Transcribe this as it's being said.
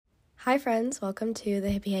Hi friends, welcome to the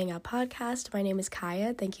Hippie Hangout podcast. My name is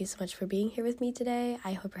Kaya. Thank you so much for being here with me today.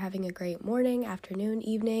 I hope you're having a great morning, afternoon,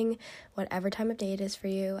 evening, whatever time of day it is for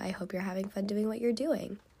you. I hope you're having fun doing what you're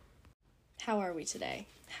doing. How are we today?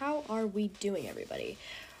 How are we doing, everybody?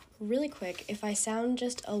 Really quick, if I sound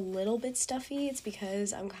just a little bit stuffy, it's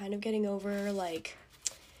because I'm kind of getting over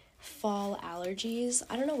fall allergies.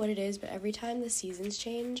 I don't know what it is, but every time the seasons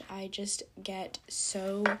change, I just get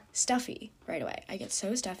so stuffy right away. I get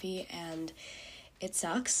so stuffy and it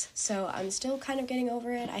sucks. So I'm still kind of getting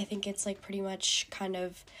over it. I think it's pretty much kind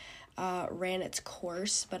of ran its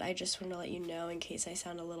course, but I just want to let you know in case I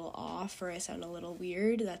sound a little off or I sound a little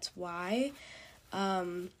weird, that's why.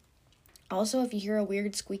 Also, if you hear a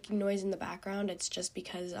weird squeaking noise in the background, it's just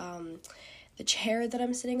because the chair that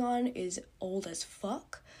I'm sitting on is old as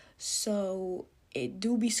fuck. So it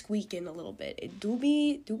do be squeaking a little bit. It do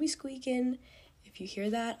be squeaking. If you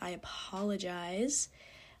hear that, I apologize.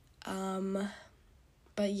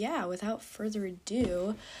 But yeah, without further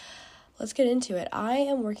ado, let's get into it. I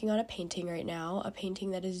am working on a painting right now, a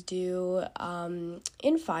painting that is due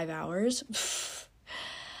in 5 hours.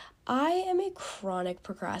 I am a chronic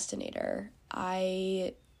procrastinator.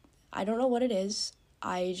 I don't know what it is.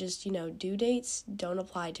 I just, due dates don't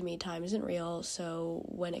apply to me. Time isn't real. So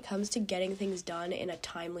when it comes to getting things done in a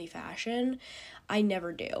timely fashion, I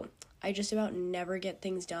never do. I just about never get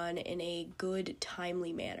things done in a good,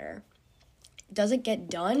 timely manner. Does it get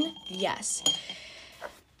done? Yes.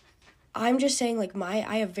 I'm just saying,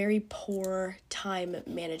 I have very poor time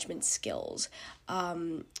management skills.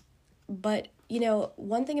 But,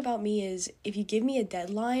 one thing about me is if you give me a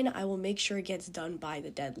deadline, I will make sure it gets done by the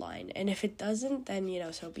deadline. And if it doesn't,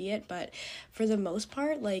 then, so be it. But for the most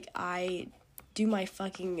part, I do my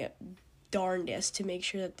fucking darndest to make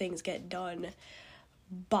sure that things get done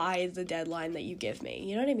by the deadline that you give me.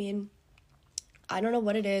 You know what I mean? I don't know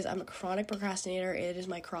what it is. I'm a chronic procrastinator. It is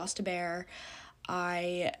my cross to bear.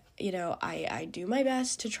 I do my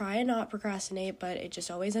best to try and not procrastinate, but it just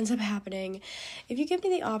always ends up happening. If you give me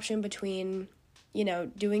the option between,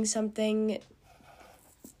 doing something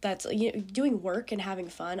that's, doing work and having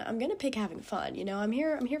fun, I'm going to pick having fun. I'm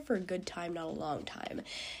here for a good time, not a long time.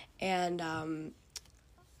 And,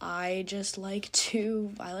 I like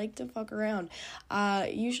to fuck around.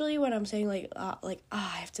 Usually when I'm saying I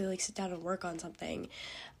have to sit down and work on something,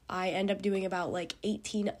 I end up doing about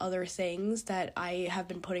 18 other things that I have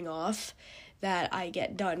been putting off that I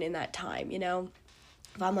get done in that time,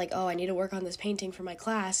 If I'm I need to work on this painting for my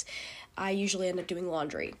class, I usually end up doing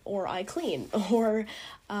laundry, or I clean, or,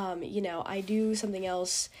 I do something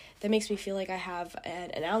else that makes me feel like I have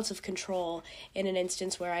an ounce of control in an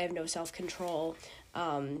instance where I have no self-control,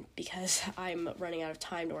 because I'm running out of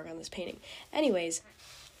time to work on this painting. Anyways,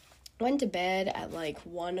 went to bed at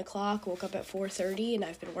 1 o'clock, woke up at 4:30, and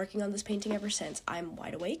I've been working on this painting ever since. I'm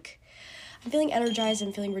wide awake. I'm feeling energized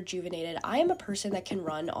and feeling rejuvenated. I am a person that can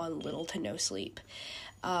run on little to no sleep.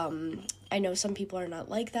 I know some people are not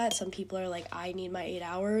like that. Some people are I need my 8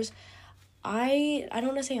 hours. I don't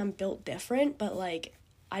want to say I'm built different, but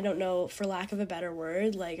I don't know, for lack of a better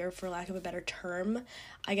word, or for lack of a better term,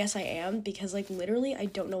 I guess I am, because literally I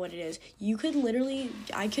don't know what it is. You could literally,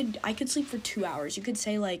 I could sleep for 2 hours. You could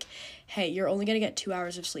say hey, you're only gonna get 2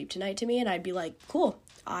 hours of sleep tonight to me, and I'd be cool,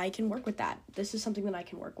 I can work with that. This is something that I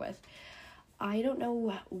can work with. I don't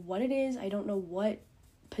know what it is. I don't know what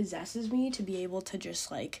possesses me to be able to just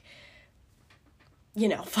I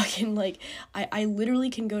literally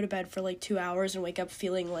can go to bed for 2 hours and wake up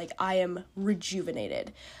feeling I am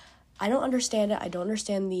rejuvenated. I don't understand it. I don't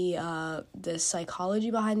understand the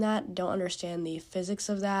psychology behind that. Don't understand the physics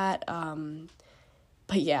of that.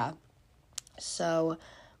 But yeah. So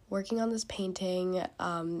working on this painting,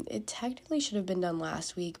 it technically should have been done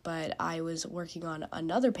last week, but I was working on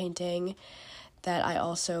another painting that I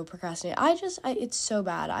also procrastinate. It's so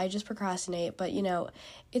bad. I just procrastinate, but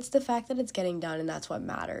it's the fact that it's getting done, and that's what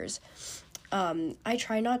matters. I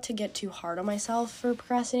try not to get too hard on myself for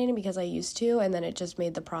procrastinating, because I used to, and then it just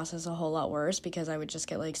made the process a whole lot worse, because I would just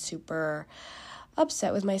get super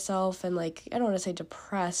upset with myself, and I don't want to say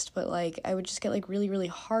depressed, but I would just get really, really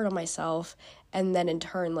hard on myself, and then in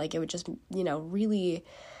turn, it would just,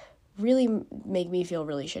 really make me feel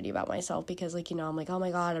really shitty about myself, because I'm oh my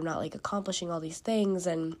god, I'm not accomplishing all these things.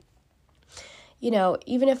 And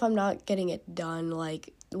even if I'm not getting it done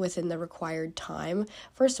within the required time,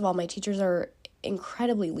 first of all, my teachers are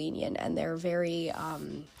incredibly lenient, and they're very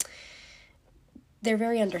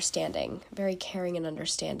understanding, very caring and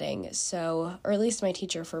understanding. So, or at least my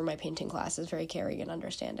teacher for my painting class is very caring and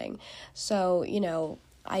understanding. So,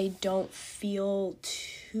 I don't feel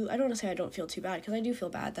too, I don't want to say I don't feel too bad, because I do feel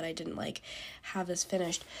bad that I didn't, like, have this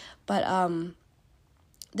finished, but,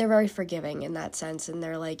 they're very forgiving in that sense, and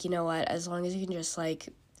they're like, you know what, as long as you can just, like,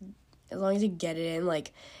 as long as you get it in,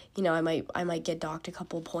 like, you know, I might get docked a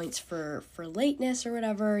couple points for lateness or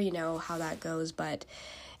whatever, you know, how that goes, but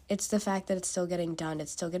it's the fact that it's still getting done,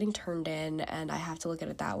 it's still getting turned in, and I have to look at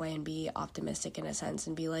it that way and be optimistic in a sense,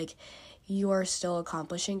 and be like, you are still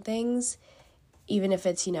accomplishing things, even if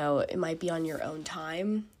it's, you know, it might be on your own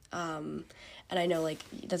time, and I know, like,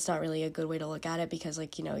 that's not really a good way to look at it, because,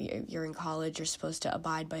 like, you know, you're in college, you're supposed to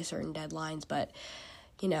abide by certain deadlines, but,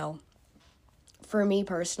 you know, for me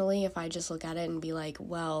personally, if I just look at it and be like,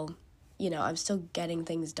 well, you know, I'm still getting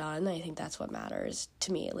things done, I think that's what matters,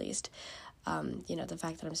 to me at least, you know, the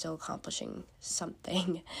fact that I'm still accomplishing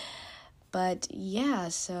something. But yeah,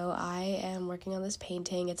 so I am working on this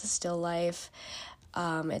painting. It's a still life.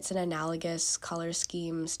 It's an analogous color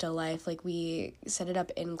scheme still life. Like, we set it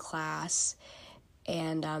up in class,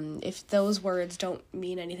 and if those words don't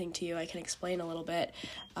mean anything to you, I can explain a little bit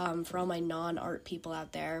for all my non-art people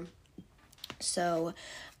out there. So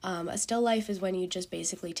a still life is when you just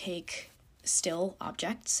basically take still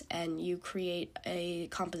objects and you create a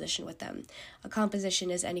composition with them. A composition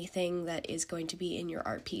is anything that is going to be in your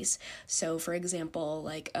art piece. So, for example,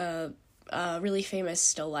 like a really famous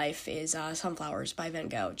still life is Sunflowers by Van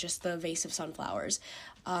Gogh, just the vase of sunflowers.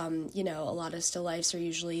 You know, a lot of still lifes are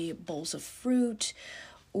usually bowls of fruit,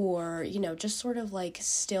 or, you know, just sort of like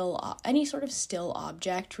still, any sort of still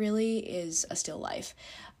object really is a still life.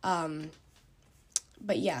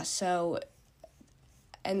 But yeah, so,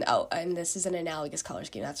 and this is an analogous color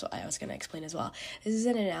scheme. That's what I was going to explain as well. This is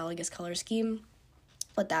an analogous color scheme.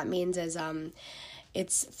 What that means is,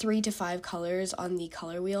 it's 3 to 5 colors on the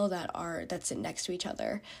color wheel that sit next to each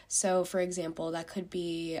other. So, for example, that could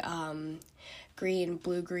be green,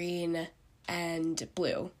 blue-green, and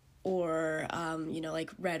blue, or you know, like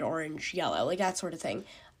red, orange, yellow, like that sort of thing.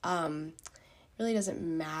 Really doesn't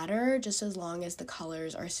matter, just as long as the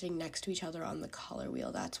colors are sitting next to each other on the color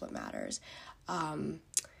wheel. That's what matters.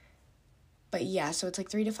 But yeah, so it's like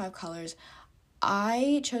 3 to 5 colors.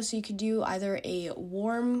 I chose, so you could do either a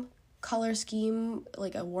warm color scheme,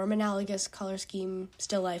 like a warm analogous color scheme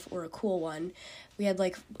still life, or a cool one. We had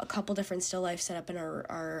like a couple different still lifes set up in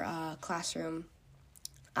our classroom.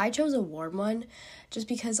 I chose a warm one just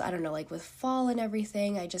because, I don't know, like with fall and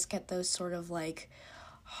everything, I just get those sort of like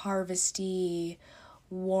harvesty,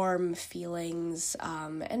 warm feelings,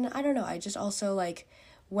 and I don't know, I just also, like,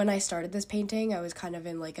 when I started this painting, I was kind of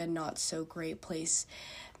in like a not so great place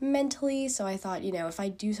mentally, so I thought, you know, if I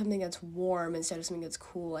do something that's warm instead of something that's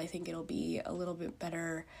cool, I think it'll be a little bit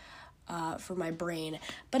better for my brain.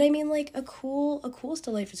 But I mean, like, a cool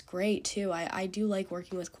still life is great too. I do like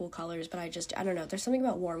working with cool colors, but I don't know, there's something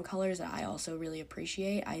about warm colors that I also really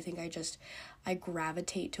appreciate. I think I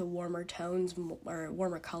gravitate to warmer tones, or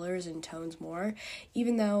warmer colors and tones more,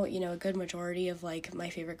 even though, you know, a good majority of like my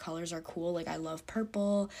favorite colors are cool. Like, I love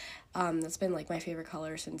purple. That's been like my favorite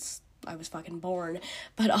color since I was fucking born.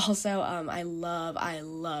 But also I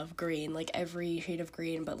love green, like every shade of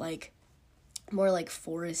green, but like more like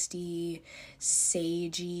foresty,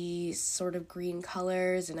 sagey sort of green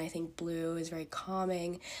colors, and I think blue is very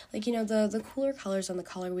calming. Like, you know, the cooler colors on the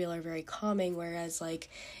color wheel are very calming, whereas, like,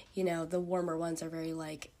 you know, the warmer ones are very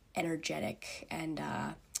like energetic and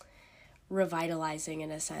revitalizing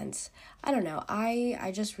in a sense. I don't know,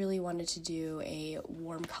 I just really wanted to do a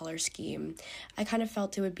warm color scheme. I kind of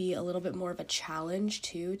felt it would be a little bit more of a challenge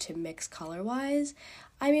too, to mix color wise.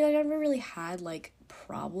 I mean, I never really had like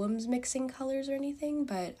problems mixing colors or anything,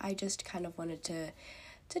 but I just kind of wanted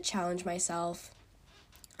to challenge myself.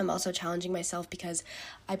 I'm also challenging myself because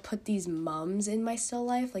I put these mums in my still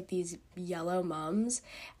life, like these yellow mums,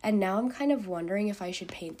 and now I'm kind of wondering if I should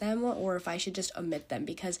paint them or if I should just omit them,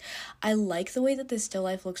 because I like the way that this still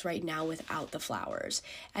life looks right now without the flowers.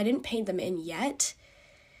 I didn't paint them in yet,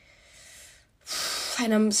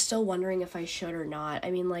 and I'm still wondering if I should or not.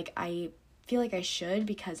 I mean, like, I feel like I should,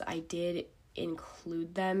 because I did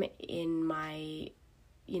include them in my,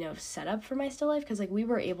 you know, setup for my still life, because like we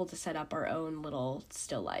were able to set up our own little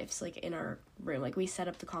still lifes like in our room. Like, we set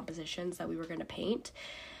up the compositions that we were going to paint,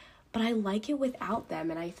 but I like it without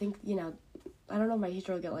them. And I think, you know, I don't know if my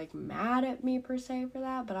teacher will get like mad at me per se for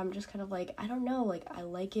that, but I'm just kind of like, I don't know, like, I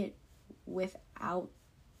like it without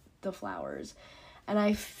the flowers, and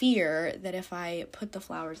I fear that if I put the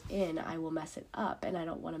flowers in, I will mess it up, and I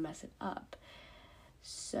don't want to mess it up.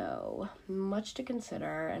 So much to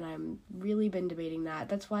consider, and I'm really been debating that.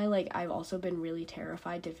 That's why, like, I've also been really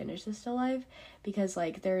terrified to finish this Still Life, because,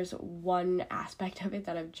 like, there's one aspect of it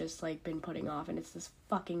that I've just, like, been putting off, and it's this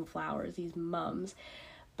fucking flowers, these mums.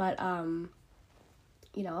 But,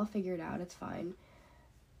 I'll figure it out, it's fine.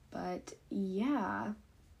 But, yeah,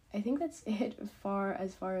 I think that's it as far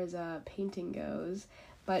as painting goes.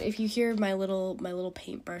 But if you hear my little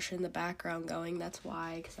paintbrush in the background going, that's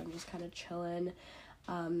why, because I'm just kind of chilling.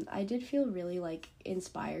 I did feel really, like,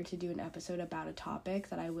 inspired to do an episode about a topic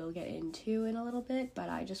that I will get into in a little bit, but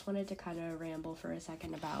I just wanted to kind of ramble for a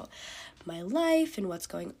second about my life and what's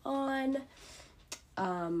going on.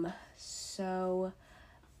 So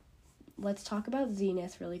let's talk about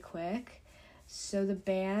Zenith really quick. So the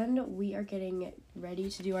band, we are getting ready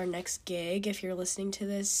to do our next gig. If you're listening to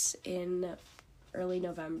this in early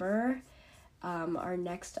November, our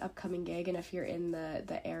next upcoming gig, and if you're in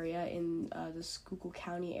the area, in the Schuylkill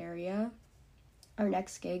County area, our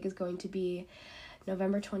next gig is going to be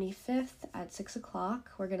November 25th at 6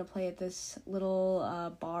 o'clock. We're going to play at this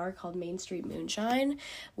little bar called Main Street Moonshine,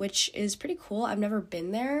 which is pretty cool. I've never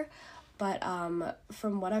been there, but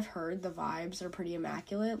from what I've heard, the vibes are pretty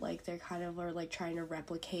immaculate. Like, they're kind of are like trying to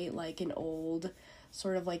replicate like an old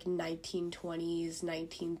sort of like 1920s,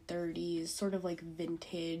 1930s, sort of like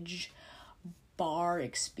vintage bar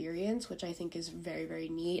experience, which I think is very, very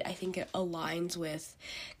neat. I think it aligns with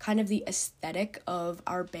kind of the aesthetic of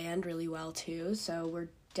our band really well too. So we're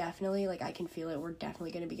definitely, like, I can feel it. We're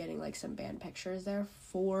definitely going to be getting like some band pictures there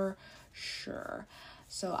for sure.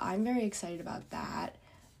 So I'm very excited about that.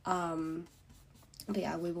 But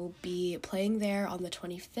yeah, we will be playing there on the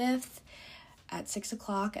 25th at 6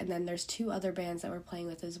 o'clock, and then there's two other bands that we're playing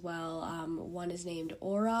with as well. One is named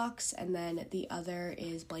Aurochs, and then the other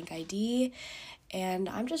is Blank ID, and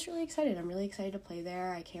I'm just really excited. I'm really excited to play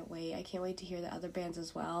there. I can't wait to hear the other bands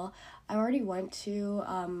as well. I already went to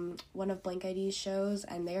one of Blank ID's shows,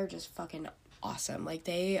 and they are just fucking awesome. Like,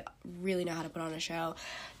 they really know how to put on a show.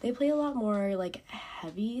 They play a lot more like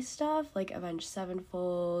heavy stuff, like Avenged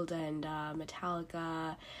Sevenfold and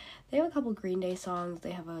Metallica. They have a couple Green Day songs.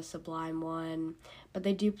 They have a Sublime one, but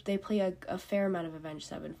they play a fair amount of Avenged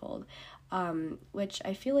Sevenfold, which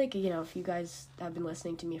I feel like, if you guys have been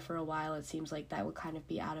listening to me for a while, it seems like that would kind of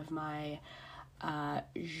be out of my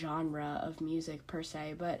genre of music per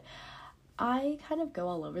se, but I kind of go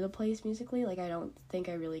all over the place musically. Like, I don't think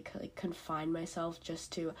I really confine myself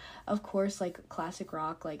just to, of course, like, classic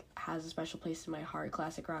rock, like, has a special place in my heart.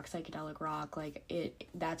 Classic rock, psychedelic rock, like,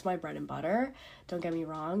 that's my bread and butter. Don't get me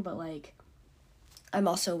wrong, but, like, I'm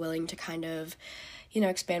also willing to kind of,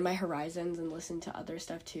 expand my horizons and listen to other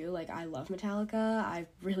stuff too. Like, I love Metallica. I've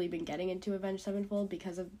really been getting into Avenged Sevenfold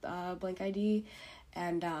because of Blank ID.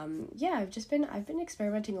 And, I've been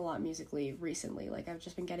experimenting a lot musically recently. Like, I've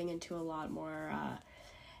just been getting into a lot more,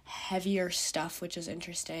 heavier stuff, which is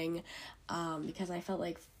interesting, because I felt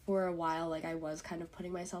like for a while, like, I was kind of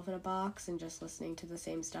putting myself in a box and just listening to the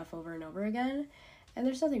same stuff over and over again, and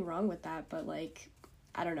there's nothing wrong with that, but, like,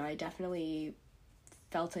 I don't know, I definitely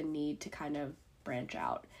felt a need to kind of branch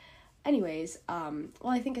out. Anyways,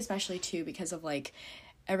 I think especially, too, because of, like,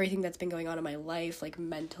 everything that's been going on in my life, like,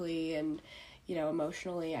 mentally and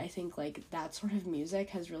emotionally, I think, like, that sort of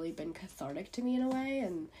music has really been cathartic to me in a way,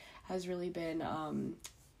 and has really been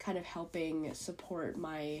kind of helping support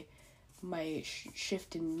my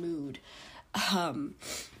shift in mood.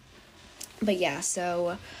 But yeah,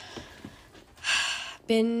 so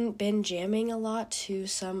been jamming a lot to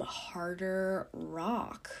some harder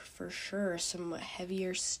rock for sure, some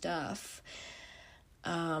heavier stuff.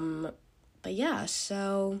 But yeah,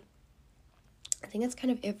 so I think that's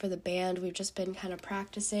kind of it for the band. We've just been kind of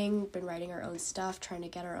practicing, been writing our own stuff, trying to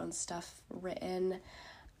get our own stuff written,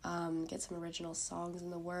 get some original songs in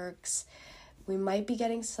the works. We might be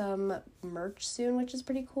getting some merch soon, which is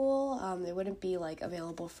pretty cool. It wouldn't be, like,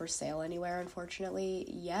 available for sale anywhere, unfortunately,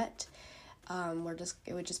 yet.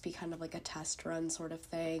 It would just be kind of like a test run sort of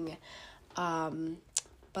thing.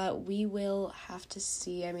 But we will have to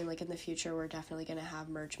see. I mean, like, in the future, we're definitely going to have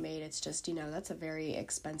merch made. It's just, that's a very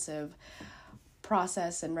expensive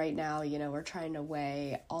process, and right now, we're trying to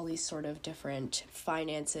weigh all these sort of different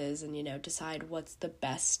finances and, decide what's the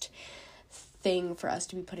best thing for us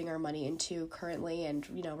to be putting our money into currently. And,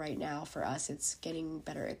 right now for us, it's getting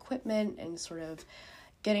better equipment and sort of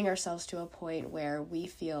getting ourselves to a point where we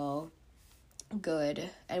feel good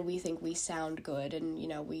and we think we sound good, and,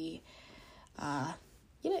 we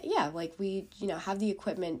have the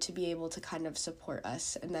equipment to be able to kind of support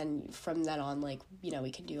us. And then from then on, like,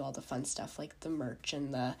 we can do all the fun stuff, like the merch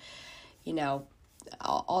and the,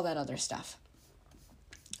 all that other stuff.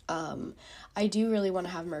 I do really want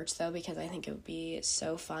to have merch though, because I think it would be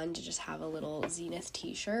so fun to just have a little Zenith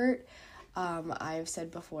t-shirt. I've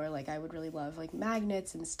said before, like, I would really love like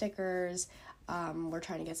magnets and stickers. We're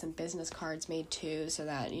trying to get some business cards made too, so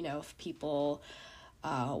that, you know, if people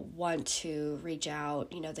want to reach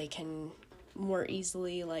out, you know, they can more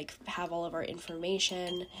easily like have all of our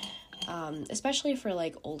information, especially for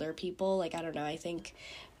like older people. Like, I don't know, I think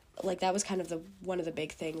like that was kind of one of the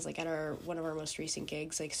big things, like at one of our most recent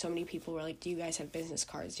gigs, like so many people were like, do you guys have business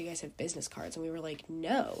cards? Do you guys have business cards? And we were like,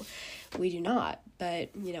 no, we do not, but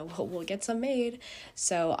you know, we'll get some made.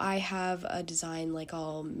 So I have a design like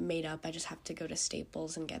all made up. I just have to go to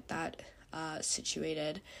Staples and get that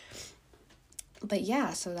situated. But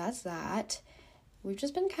yeah, so that's that. We've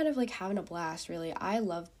just been kind of like having a blast, really.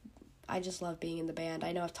 I just love being in the band.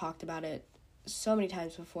 I know I've talked about it so many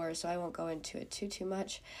times before, so I won't go into it too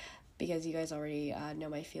much, because you guys already know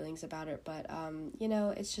my feelings about it. But you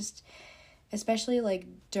know, it's just, especially like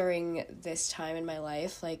during this time in my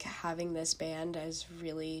life, like having this band has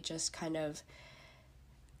really just kind of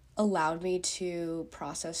allowed me to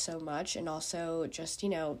process so much, and also just, you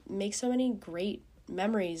know, make so many great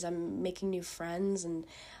memories. I'm making new friends, and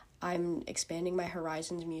I'm expanding my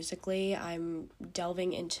horizons musically. I'm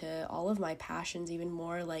delving into all of my passions even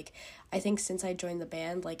more. Like, I think since I joined the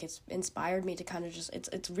band, like, it's inspired me to kind of just,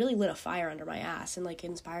 it's really lit a fire under my ass, and like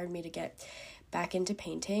inspired me to get back into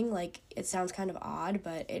painting. Like, it sounds kind of odd,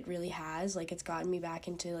 but it really has. Like, it's gotten me back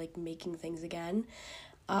into like making things again.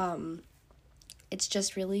 It's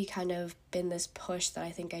just really kind of been this push that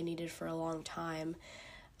I think I needed for a long time.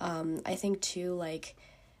 I think too, like,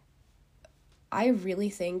 I really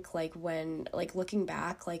think, like, when, like, looking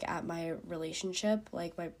back, like, at my relationship,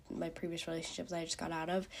 like, my previous relationship that I just got out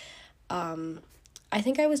of, I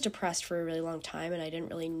think I was depressed for a really long time, and I didn't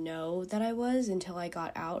really know that I was until I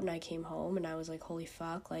got out and I came home, and I was like, holy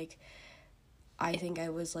fuck, like, I think I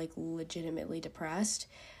was, like, legitimately depressed.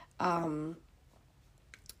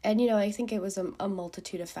 And, you know, I think it was a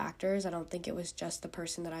multitude of factors. I don't think it was just the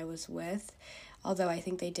person that I was with, although I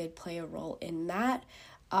think they did play a role in that.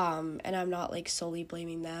 And I'm not like solely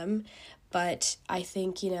blaming them, but I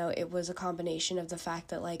think, you know, it was a combination of the fact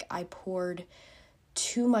that like I poured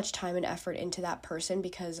too much time and effort into that person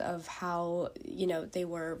because of how, you know, they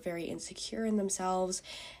were very insecure in themselves.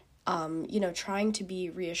 You know, trying to be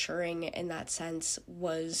reassuring in that sense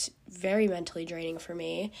was very mentally draining for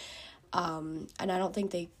me. And I don't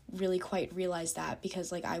think they really quite realized that,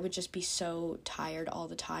 because like I would just be so tired all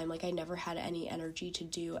the time. Like, I never had any energy to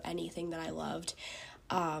do anything that I loved.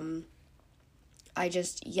 I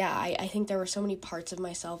think there were so many parts of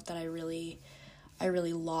myself that I really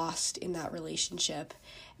lost in that relationship.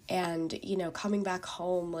 And, you know, coming back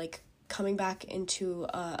home, like coming back into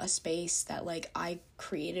a space that like I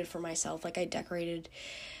created for myself, like I decorated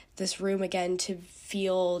this room again to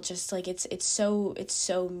feel just like it's so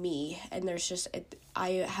me, and there's just I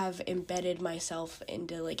have embedded myself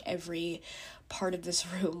into like every part of this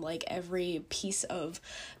room, like every piece of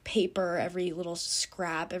paper, every little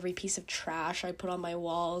scrap, every piece of trash I put on my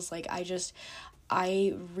walls. Like,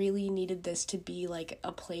 I really needed this to be like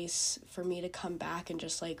a place for me to come back and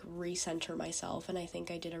just like recenter myself, and I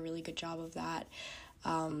think I did a really good job of that.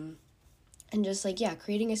 And just like, yeah,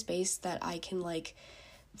 creating a space that I can like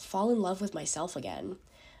fall in love with myself again.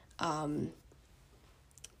 Because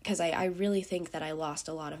I really think that I lost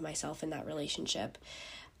a lot of myself in that relationship.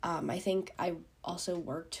 I think I also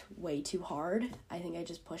worked way too hard. I think I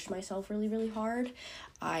just pushed myself really, really hard.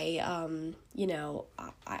 You know,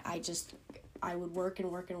 I would work and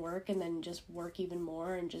work and work, and then just work even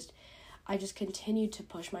more, and I just continued to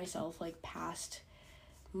push myself like past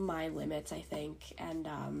my limits, I think.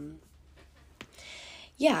 And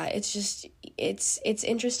yeah, it's just, it's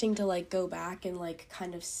interesting to like go back and like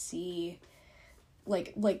kind of see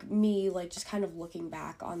like me, like just kind of looking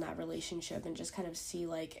back on that relationship and just kind of see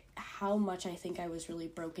like how much I think I was really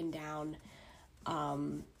broken down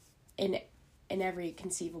in every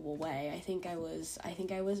conceivable way. I think I was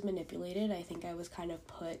manipulated. I think I was kind of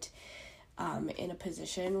put in a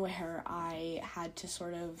position where I had to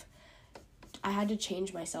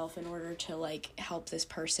change myself in order to like help this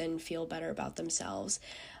person feel better about themselves.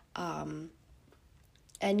 And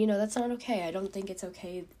you know, that's not okay. I don't think it's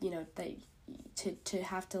okay, you know, that to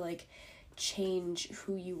have to like change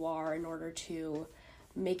who you are in order to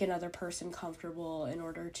make another person comfortable, in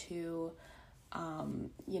order to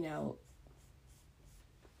you know,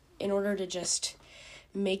 in order to just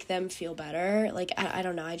make them feel better. Like, I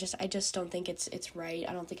don't know, I just don't think it's right.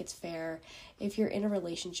 I don't think it's fair. If you're in a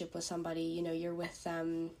relationship with somebody, you know, you're with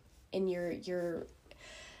them and you're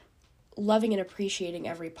loving and appreciating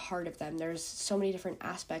every part of them. There's so many different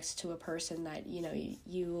aspects to a person that, you know,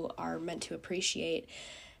 you are meant to appreciate.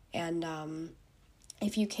 And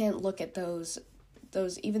if you can't look at those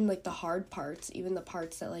even like the hard parts, even the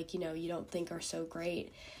parts that, like, you know, you don't think are so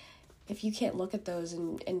great, if you can't look at those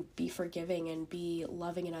and be forgiving and be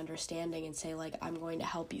loving and understanding and say, like, I'm going to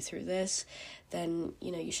help you through this, then,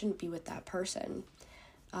 you know, you shouldn't be with that person.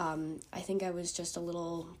 I think I was just a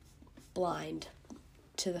little blind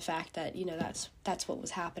to the fact that, you know, that's what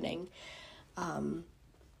was happening.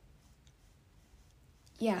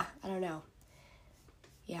 Yeah, I don't know.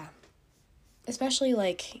 Yeah. Especially,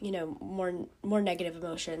 like, you know, more negative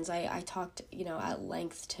emotions. I talked, you know, at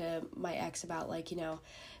length to my ex about, like, you know,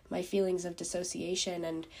 my feelings of dissociation.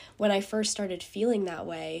 And when I first started feeling that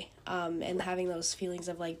way, and having those feelings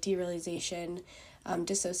of, like, derealization,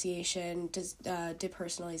 dissociation,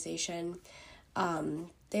 depersonalization,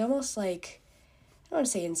 they almost, like, I don't want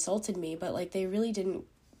to say insulted me, but, like, they really didn't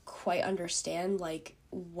quite understand, like,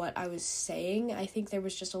 what I was saying. I think there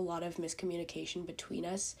was just a lot of miscommunication between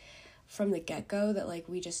us from the get-go, that, like,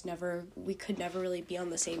 we could never really be on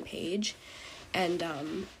the same page. And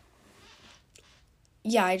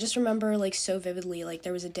yeah, I just remember, like, so vividly, like,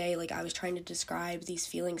 there was a day, like, I was trying to describe these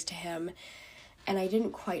feelings to him, and I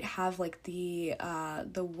didn't quite have, like, the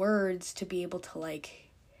words to be able to, like,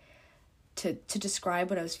 to describe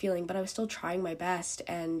what I was feeling, but I was still trying my best.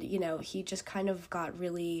 And, you know, he just kind of got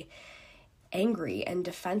really angry and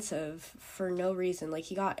defensive for no reason. Like,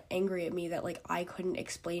 he got angry at me that, like, I couldn't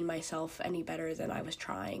explain myself any better than I was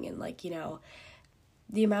trying. And, like, you know,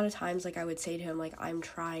 the amount of times, like, I would say to him, like, I'm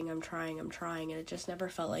trying, and it just never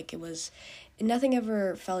felt like nothing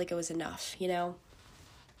ever felt like it was enough, you know?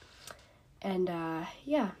 And,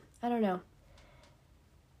 yeah, I don't know.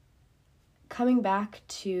 Coming back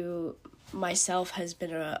to myself has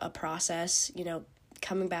been a process, you know,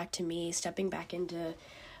 coming back to me, stepping back into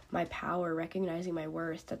my power, recognizing my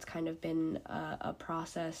worth. That's kind of been a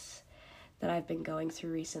process that I've been going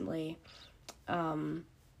through recently. And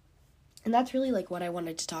that's really, like, what I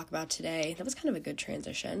wanted to talk about today. That was kind of a good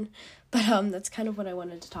transition, but that's kind of what I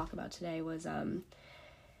wanted to talk about today was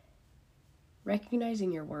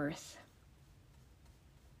recognizing your worth.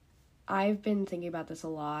 I've been thinking about this a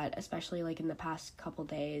lot, especially, like, in the past couple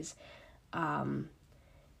days.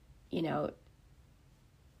 You know,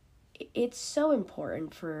 it's so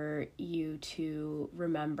important for you to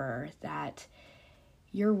remember that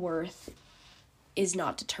your worth is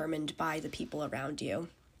not determined by the people around you.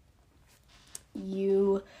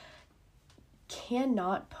 You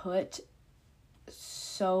cannot put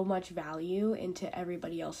so much value into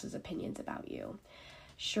everybody else's opinions about you.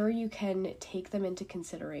 Sure, you can take them into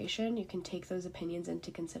consideration. You can take those opinions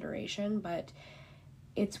into consideration, but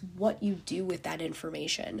it's what you do with that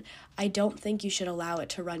information. I don't think you should allow it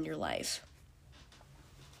to run your life.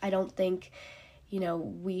 I don't think, you know,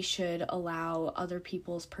 we should allow other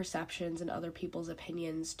people's perceptions and other people's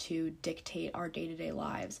opinions to dictate our day-to-day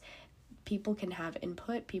lives. People can have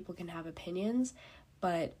input, people can have opinions,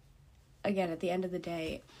 but again, at the end of the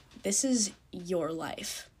day, this is your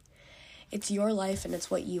life. It's your life, and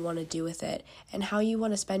it's what you want to do with it. And how you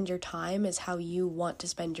want to spend your time is how you want to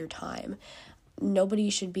spend your time. Nobody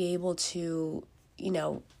should be able to, you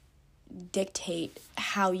know, dictate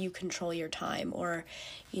how you control your time, or,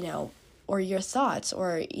 you know, or your thoughts,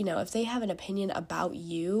 or, you know, if they have an opinion about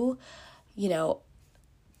you, you know,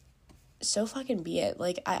 so fucking be it.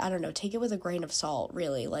 Like, I don't know, take it with a grain of salt,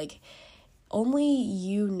 really. Like, only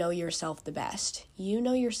you know yourself the best. You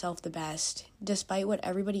know yourself the best, despite what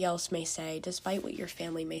everybody else may say, despite what your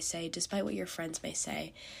family may say, despite what your friends may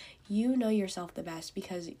say. You know yourself the best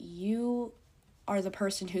because you are the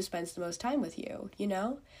person who spends the most time with you, you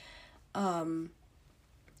know?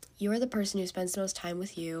 You are the person who spends the most time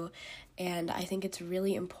with you, and I think it's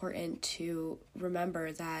really important to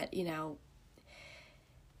remember that, you know,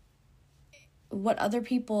 what other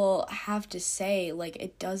people have to say, like,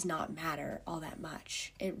 it does not matter all that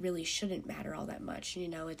much. It really shouldn't matter all that much. You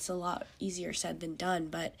know, it's a lot easier said than done,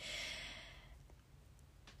 but,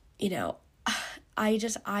 you know,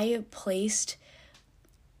 I placed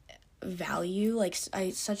value, like,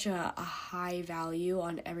 such a high value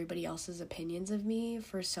on everybody else's opinions of me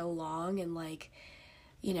for so long, and, like,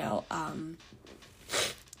 you know,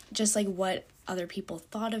 just, like, what other people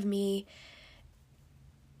thought of me.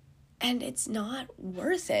 And it's not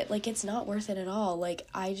worth it. Like, it's not worth it at all. Like,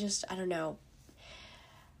 I don't know.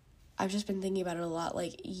 I've just been thinking about it a lot.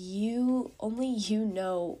 Like, only you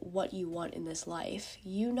know what you want in this life.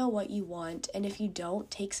 You know what you want. And if you don't,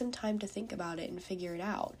 take some time to think about it and figure it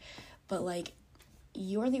out. But, like,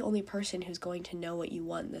 you're the only person who's going to know what you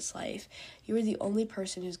want in this life. You're the only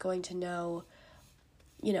person who's going to know,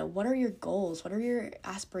 what are your goals? What are your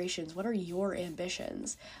aspirations? What are your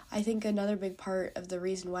ambitions? I think another big part of the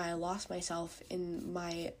reason why I lost myself in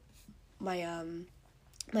my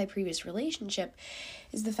previous relationship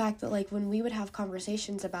is the fact that, like, when we would have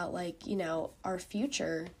conversations about, like, our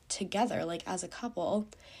future together, like, as a couple,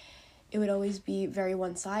 it would always be very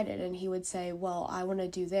one-sided, and he would say, well, I want to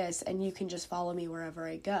do this, and you can just follow me wherever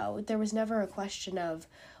I go. There was never a question of,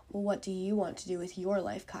 well, what do you want to do with your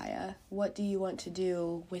life, Kaya? What do you want to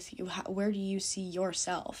do with you? Where do you see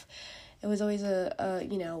yourself? It was always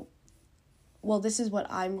well, this is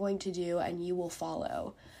what I'm going to do, and you will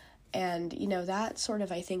follow. And, that sort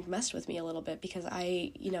of, I think, messed with me a little bit, because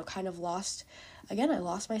I, kind of lost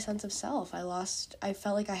my sense of self. I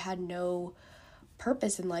felt like I had no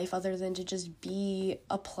purpose in life other than to just be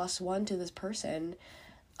a plus one to this person,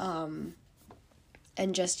 and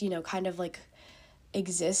just, kind of like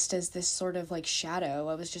exist as this sort of like shadow.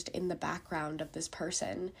 I was just in the background of this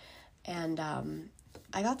person, and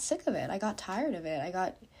I got sick of it. I got tired of it. I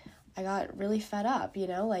got really fed up,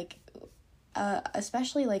 like,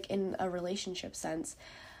 especially like in a relationship sense.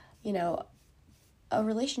 A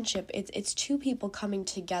relationship, it's two people coming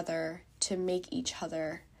together to make each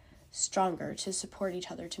other stronger, to support each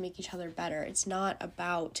other, to make each other better. It's not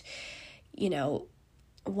about,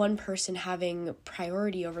 one person having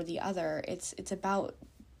priority over the other. It's about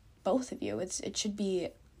both of you. It should be,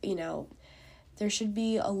 there should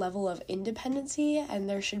be a level of independency, and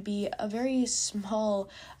there should be a very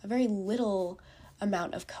little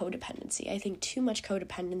amount of codependency. I think too much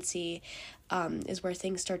codependency is where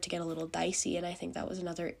things start to get a little dicey, and I think that was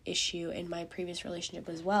another issue in my previous relationship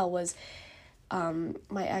as well, was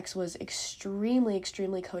my ex was extremely,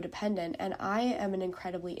 extremely codependent, and I am an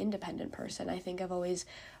incredibly independent person. I think I've always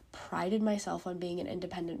prided myself on being an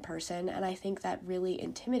independent person, and I think that really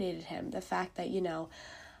intimidated him. The fact that,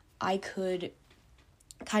 I could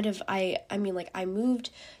I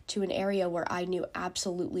moved to an area where I knew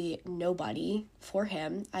absolutely nobody for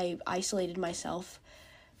him. I isolated myself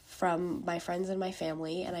from my friends and my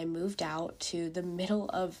family, and I moved out to the middle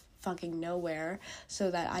of fucking nowhere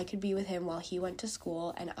so that I could be with him while he went to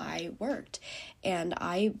school and I worked. And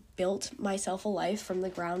I built myself a life from the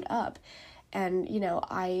ground up. And,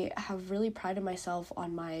 I have really prided myself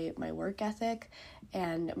on my work ethic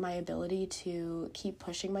and my ability to keep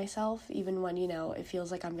pushing myself, even when, it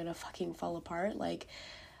feels like I'm gonna fucking fall apart. Like,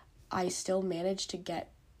 I still managed to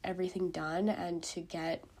get everything done and to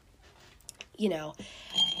get,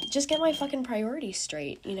 just get my fucking priorities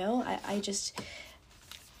straight,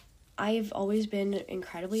 I've always been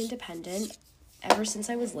incredibly independent ever since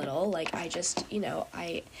I was little. Like, I just,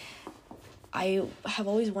 I have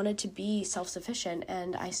always wanted to be self-sufficient,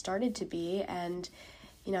 and I started to be, and,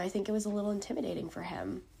 I think it was a little intimidating for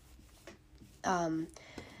him. But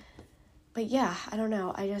yeah, I don't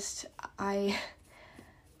know. I've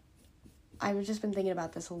just been thinking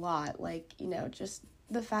about this a lot. Like, just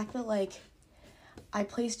the fact that, like, I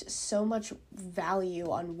placed so much value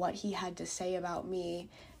on what he had to say about me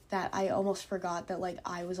that I almost forgot that, like,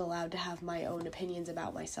 I was allowed to have my own opinions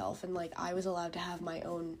about myself, and, like, I was allowed to have my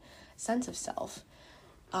own sense of self.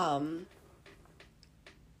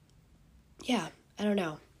 Yeah, I don't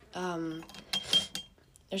know.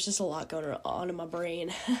 There's just a lot going on in my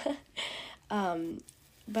brain.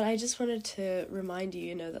 But I just wanted to remind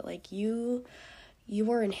you, that, like, you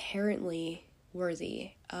are inherently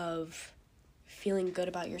worthy of feeling good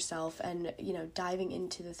about yourself and, diving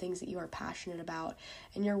into the things that you are passionate about.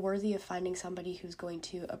 And you're worthy of finding somebody who's going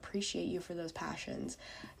to appreciate you for those passions,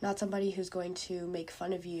 not somebody who's going to make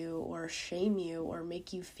fun of you or shame you or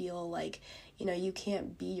make you feel like, you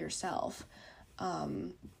can't be yourself.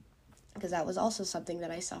 Because that was also something that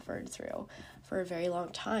I suffered through for a very long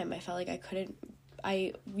time. I felt like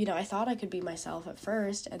I thought I could be myself at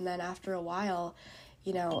first, and then after a while,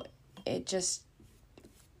 it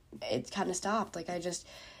kind of stopped. Like,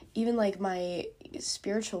 even like my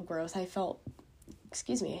spiritual growth, I felt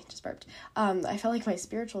like my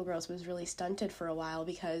spiritual growth was really stunted for a while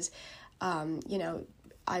because,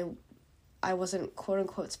 I wasn't quote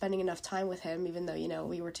unquote spending enough time with him, even though,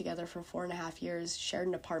 we were together for 4.5 years, shared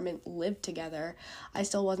an apartment, lived together. I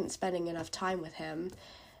still wasn't spending enough time with him.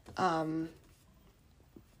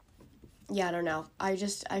 Yeah, I don't know. I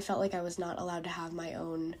felt like I was not allowed to have my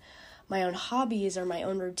own hobbies or my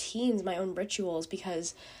own routines, my own rituals,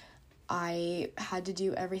 because I had to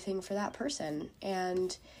do everything for that person.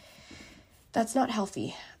 And that's not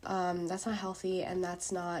healthy. And that's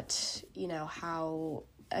not, how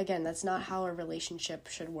again, that's not how a relationship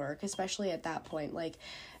should work, especially at that point, like,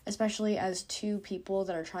 especially as two people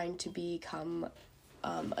that are trying to become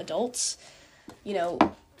adults. You know,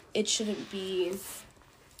 it shouldn't be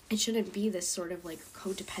this sort of like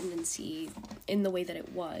codependency in the way that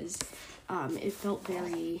it was. It felt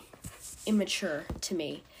very immature to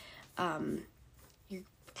me. You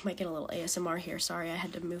might get a little ASMR here. Sorry, I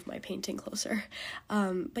had to move my painting closer.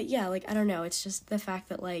 But yeah, like, I don't know. It's just the fact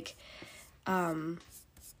that, like, a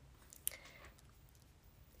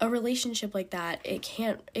relationship like that,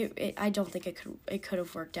 I don't think it could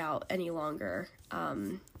have worked out any longer.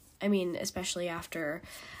 I mean, especially after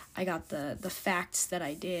I got the facts that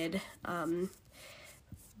I did.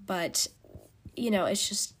 But, you know, it's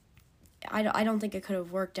just, I don't think it could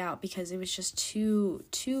have worked out because it was just too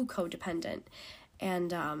codependent.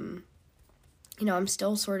 And, you know, I'm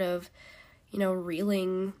still sort of, you know,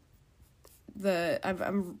 reeling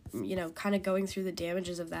I'm you know, kind of going through the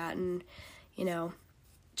damages of that, and, you know,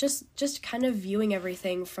 just kind of viewing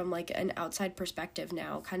everything from, like, an outside perspective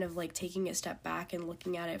now, kind of, like, taking a step back and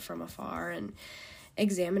looking at it from afar and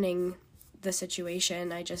examining the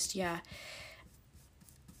situation.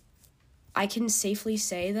 I can safely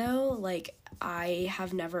say, though, like, I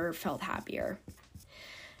have never felt happier.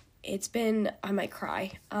 I might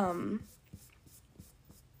cry.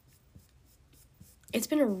 It's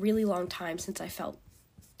been a really long time since I felt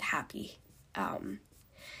happy.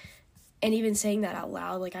 And even saying that out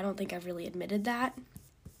loud, like, I don't think I've really admitted that.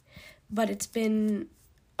 But it's been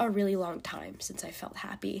a really long time since I felt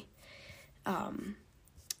happy. I'm,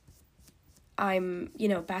 you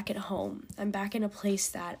know, back at home. I'm back in a place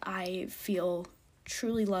that I feel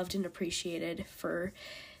truly loved and appreciated for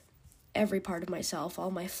every part of myself,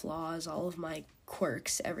 all my flaws, all of my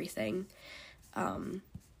quirks, everything.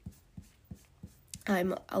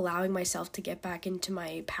 I'm allowing myself to get back into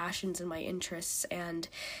my passions and my interests, and,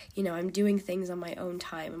 you know, I'm doing things on my own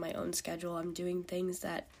time and my own schedule. I'm doing things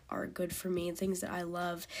that are good for me, things that I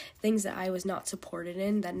love, things that I was not supported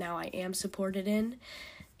in, that now I am supported in.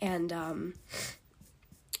 And,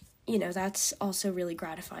 you know, that's also really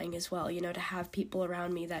gratifying as well, you know, to have people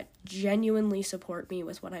around me that genuinely support me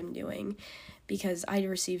with what I'm doing, because I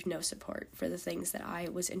received no support for the things that I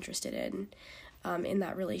was interested in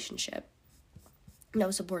that relationship. No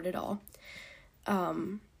support at all.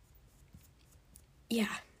 Yeah.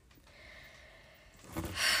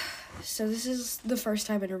 So this is the first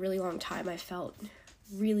time in a really long time I felt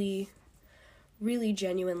really, really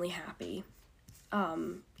genuinely happy.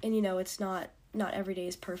 And, you know, it's not every day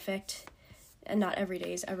is perfect, and not every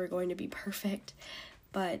day is ever going to be perfect,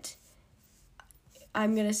 but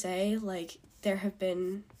I'm gonna say, like, there have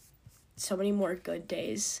been so many more good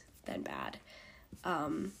days than bad.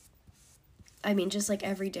 I mean, just, like,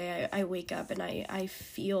 every day I wake up and I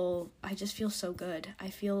just feel so good. I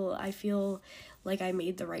feel like I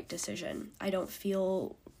made the right decision. I don't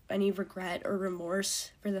feel any regret or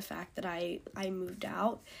remorse for the fact that I moved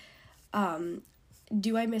out.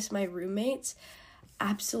 Do I miss my roommates?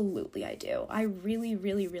 Absolutely I do. I really,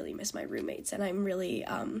 really, really miss my roommates, and I'm really,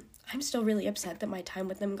 I'm still really upset that my time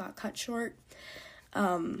with them got cut short.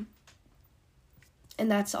 And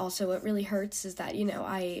that's also what really hurts, is that, you know,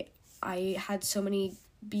 I had so many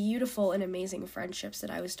beautiful and amazing friendships that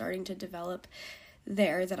I was starting to develop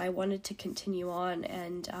there that I wanted to continue on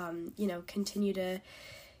and, you know, continue to,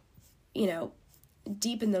 you know,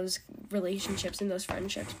 deepen those relationships and those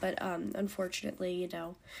friendships. But, unfortunately, you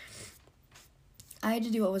know, I had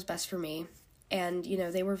to do what was best for me. And, you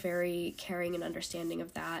know, they were very caring and understanding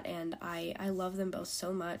of that. And I love them both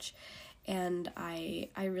so much. And I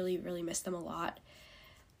really, really miss them a lot.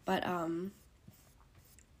 But,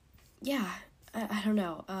 yeah, I don't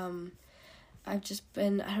know. I've just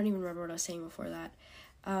been, I don't even remember what I was saying before that.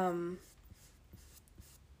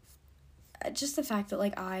 Just the fact that,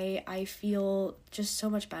 like, I feel just so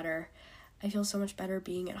much better. I feel so much better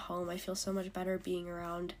being at home. I feel so much better being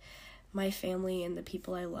around my family and the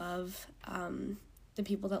people I love, the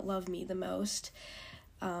people that love me the most.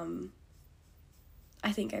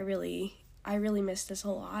 I think I really miss this a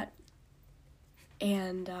lot.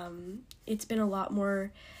 And it's been a lot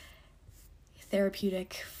more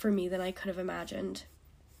therapeutic for me than I could have imagined.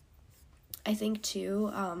 I think,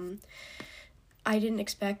 too, I didn't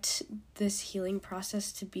expect this healing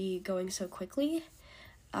process to be going so quickly,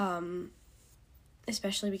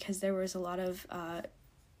 especially because there was a lot of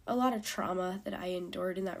trauma that I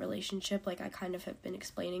endured in that relationship, like I kind of have been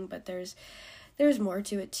explaining, but there's more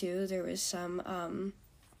to it too. There was some,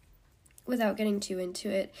 without getting too into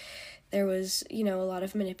it, there was, you know, a lot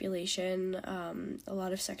of manipulation, a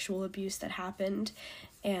lot of sexual abuse that happened,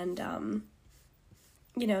 and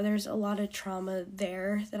there's a lot of trauma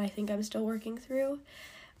there that I think I'm still working through.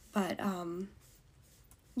 But,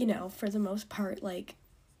 for the most part, like,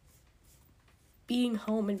 being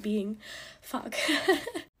home and being,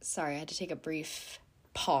 Sorry, I had to take a brief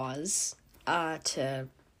pause, to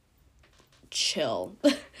chill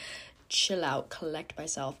out, collect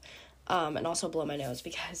myself, and also blow my nose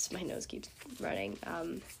because my nose keeps running,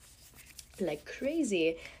 like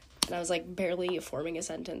crazy. And I was, like, barely forming a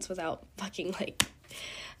sentence without fucking, like,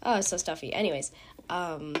 so stuffy. Anyways,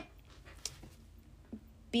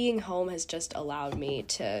 being home has just allowed me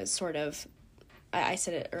to sort of, I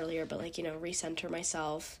said it earlier, but, like, recenter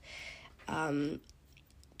myself,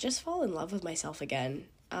 just fall in love with myself again,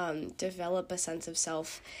 develop a sense of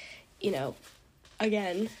self,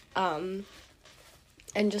 again, and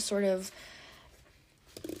just sort of,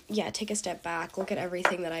 take a step back, look at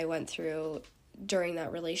everything that I went through during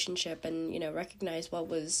that relationship and, recognize what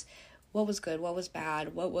was good, what was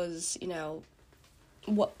bad, what was,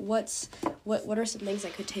 what are some things I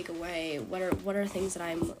could take away, what are things that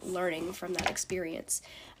I'm learning from that experience.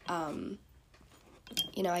 I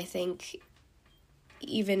think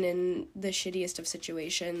even in the shittiest of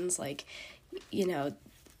situations, like, the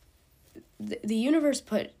universe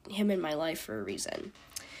put him in my life for a reason.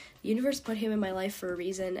 The universe put him in my life for a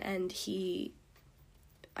reason, and he,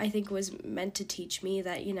 I think, was meant to teach me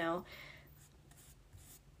that,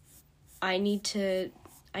 I need to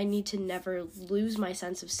never lose my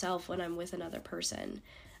sense of self when I'm with another person.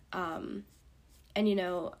 And,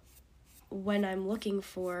 when I'm looking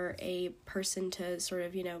for a person to sort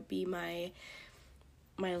of, be my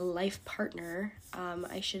life partner,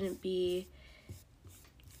 I should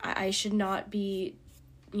not be,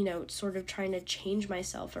 sort of trying to change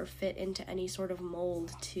myself or fit into any sort of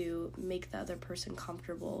mold to make the other person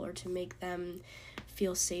comfortable or to make them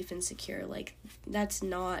feel safe and secure. Like, that's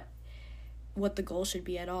not what the goal should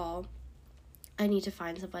be at all. I need to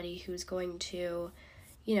find somebody who's going to,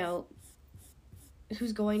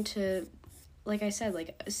 like I said,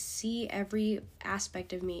 like, see every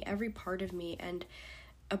aspect of me, every part of me, and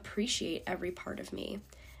appreciate every part of me.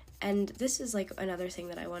 And this is, like, another thing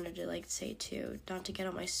that I wanted to, like, say too, not to get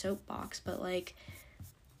on my soapbox, but, like,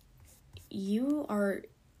 you are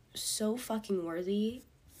so fucking worthy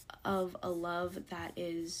of a love that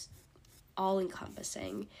is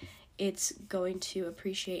all-encompassing. It's going to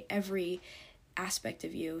appreciate every aspect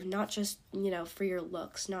of you, not just, for your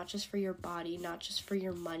looks, not just for your body, not just for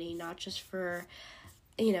your money, not just for,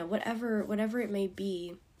 whatever it may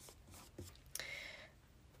be.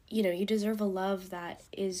 You deserve a love that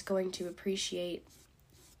is going to appreciate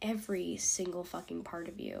every single fucking part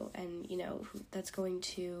of you, and, that's going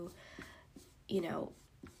to,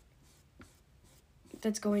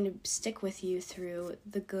 that's going to stick with you through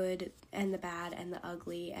the good and the bad and the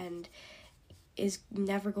ugly, and is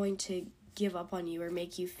never going to give up on you or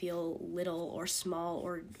make you feel little or small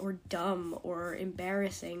or dumb or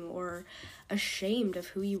embarrassing or ashamed of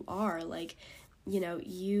who you are. Like,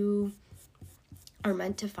 you are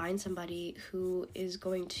meant to find somebody who is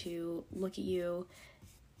going to look at you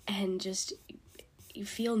and just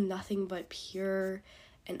feel nothing but pure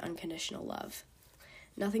and unconditional love.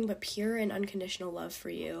 Nothing but pure and unconditional love for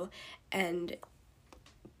you, and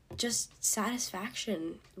just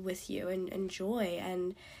satisfaction with you, and joy,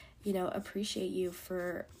 and, appreciate you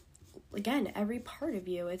for, again, every part of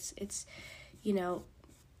you. It's it's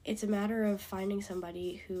a matter of finding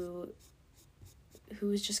somebody who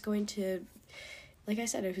is just going to, like I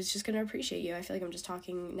said, who's just going to appreciate you. I feel like I'm just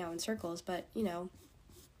talking now in circles, but,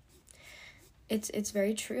 it's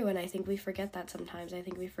very true, and I think we forget that sometimes. I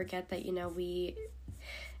think we forget that,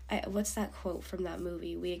 what's that quote from that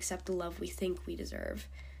movie? We accept the love we think we deserve.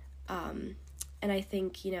 And I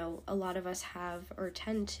think, a lot of us have, or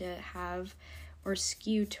tend to have, or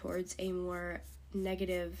skew towards a more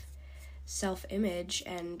negative self-image,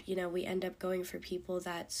 and, we end up going for people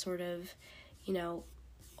that sort of,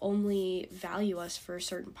 only value us for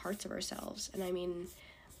certain parts of ourselves. And I mean,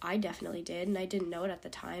 I definitely did, and I didn't know it at the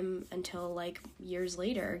time until, like, years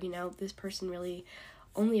later. This person really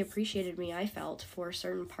only appreciated me, I felt, for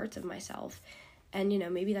certain parts of myself. And,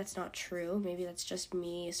 maybe that's not true. Maybe that's just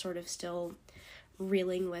me sort of still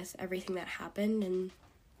reeling with everything that happened.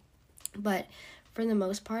 But for the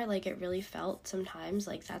most part, like, it really felt sometimes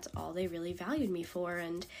like that's all they really valued me for.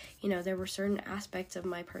 And, there were certain aspects of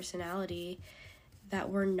my personality that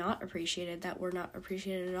were not appreciated at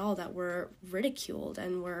all, that were ridiculed,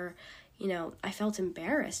 and were, I felt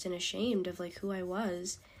embarrassed and ashamed of, like, who I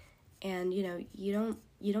was. And, you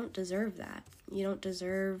don't deserve that. You don't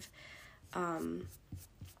deserve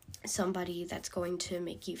somebody that's going to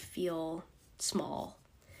make you feel small.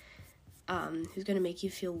 who's going to make you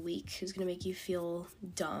feel weak, who's going to make you feel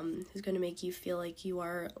dumb, who's going to make you feel like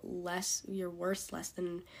you're worth less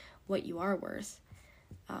than what you are worth.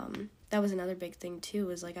 That was another big thing too,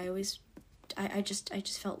 was like I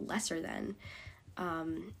just felt lesser than.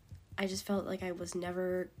 I just felt like I was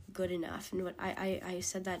never good enough. And I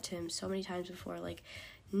said that to him so many times before, like,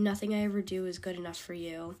 nothing I ever do is good enough for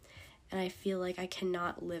you. And I feel like I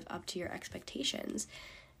cannot live up to your expectations.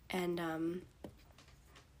 And,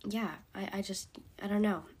 I don't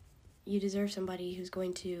know. You deserve somebody who's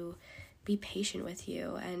going to be patient with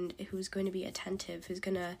you and who's going to be attentive, who's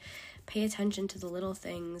going to pay attention to the little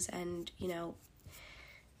things and,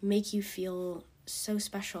 make you feel so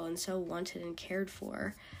special and so wanted and cared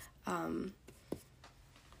for.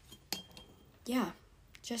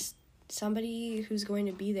 Just somebody who's going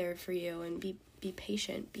to be there for you and be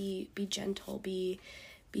patient, be gentle, be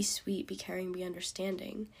sweet, be caring, be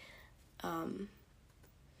understanding. I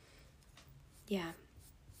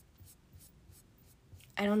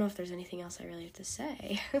don't know if there's anything else I really have to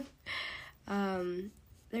say.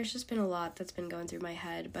 There's just been a lot that's been going through my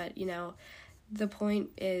head, but, the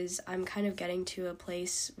point is I'm kind of getting to a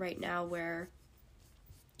place right now where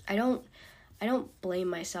I don't blame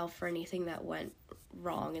myself for anything that went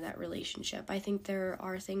wrong in that relationship. I think there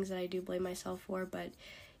are things that I do blame myself for, but,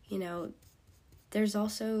 there's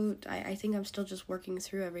also, I think I'm still just working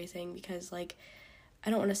through everything because, like, I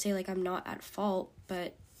don't want to say, like, I'm not at fault,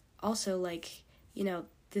 but also, like,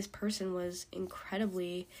 this person was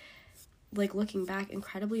incredibly, like, looking back,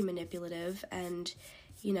 incredibly manipulative, and,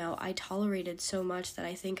 I tolerated so much that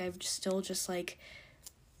I think I'm still just, like,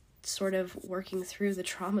 sort of working through the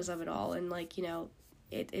traumas of it all, and, like,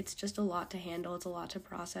 it's just a lot to handle, it's a lot to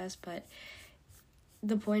process, but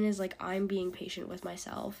the point is, like, I'm being patient with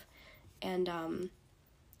myself, and,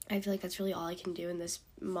 I feel like that's really all I can do in this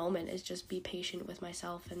moment is just be patient with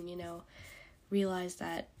myself and, realize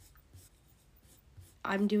that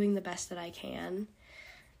I'm doing the best that I can,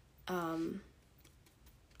 and,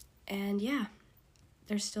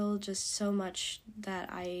 there's still just so much that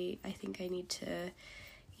I think I need to,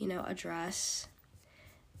 address,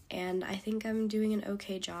 and I think I'm doing an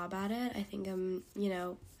okay job at it. I think I'm,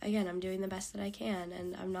 again, I'm doing the best that I can,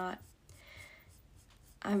 and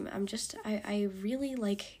I really,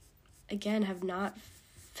 like, again, have not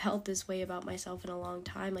felt this way about myself in a long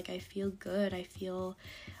time. Like, I feel good, I feel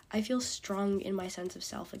strong in my sense of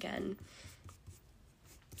self again.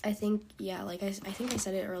 I think, I think I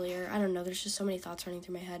said it earlier, I don't know, there's just so many thoughts running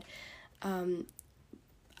through my head.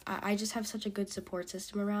 I just have such a good support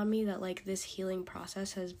system around me that, like, this healing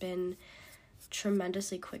process has been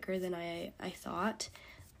tremendously quicker than I thought.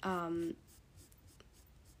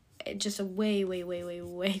 Just a way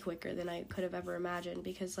quicker than I could have ever imagined,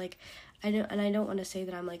 because, like, I don't want to say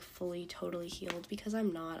that I'm, like, fully, totally healed, because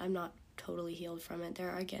I'm not totally healed from it. There,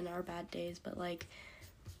 again, are bad days, but, like,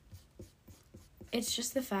 it's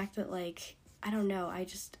just the fact that, like, I don't know, I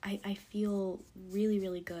feel really,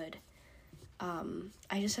 really good.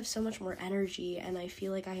 I just have so much more energy, and I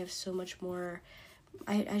feel like I have so much more,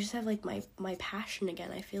 I just have, like, my passion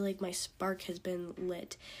again. I feel like my spark has been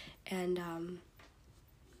lit, and,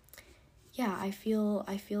 I feel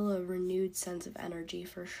a renewed sense of energy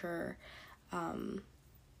for sure.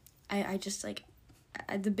 I just, like,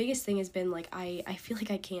 the biggest thing has been, like, I feel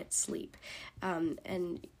like I can't sleep,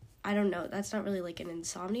 and I don't know, that's not really, like, an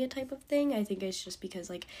insomnia type of thing. I think it's just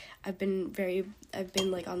because, like, I've been,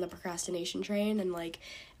 like, on the procrastination train, and, like,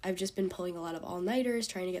 I've just been pulling a lot of all-nighters,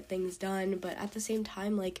 trying to get things done, but at the same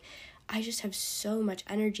time, like, I just have so much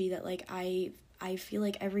energy that, like, I feel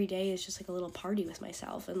like every day is just, like, a little party with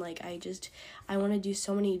myself, and, like, I want to do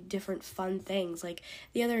so many different fun things. Like,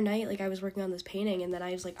 the other night, like, I was working on this painting, and then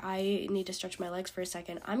I was like, I need to stretch my legs for a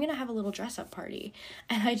second, I'm gonna have a little dress-up party,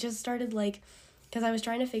 and I just started, like, because I was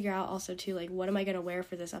trying to figure out also, too, like, what am I going to wear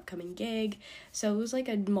for this upcoming gig? So it was, like,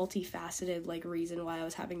 a multifaceted, like, reason why I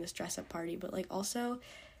was having this dress-up party. But, like, also,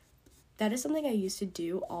 that is something I used to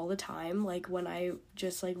do all the time. Like, when I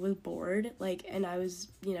just, like, was bored, like, and I was,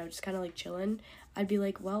 just kind of, like, chilling, I'd be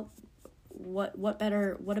like, well, what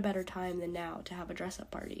a better time than now to have a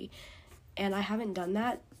dress-up party? And I haven't done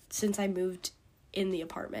that since I moved in the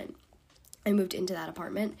apartment. I moved into that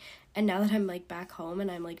apartment, and now that I'm, like, back home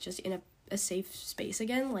and I'm, like, just in a safe space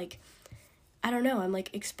again, like, I don't know, I'm,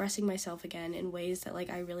 like, expressing myself again in ways that, like,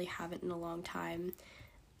 I really haven't in a long time.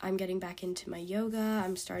 I'm getting back into my yoga.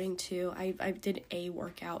 I'm starting to, I did a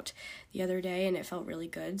workout the other day, and it felt really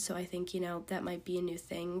good, so I think, that might be a new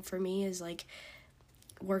thing for me, is, like,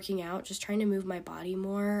 working out, just trying to move my body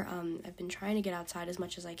more. I've been trying to get outside as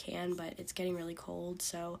much as I can, but it's getting really cold,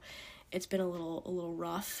 so it's been a little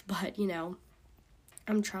rough, but,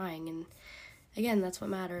 I'm trying, and again, that's what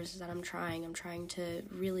matters, is that I'm trying to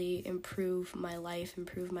really improve my life,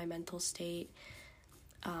 improve my mental state,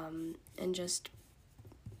 and just,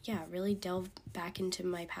 really delve back into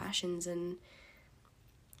my passions and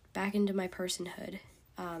back into my personhood.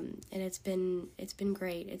 And it's been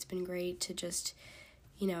great. It's been great to just,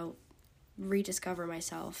 rediscover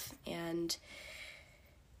myself and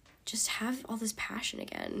just have all this passion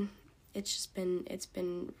again. It's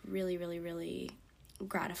been really, really, really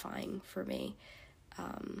gratifying for me.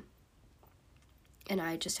 And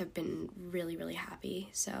I just have been really, really happy.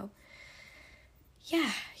 So,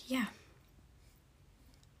 yeah.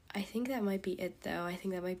 I think that might be it, though. I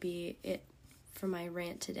think that might be it for my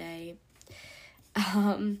rant today.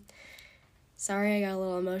 Sorry I got a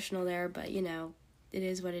little emotional there, but, it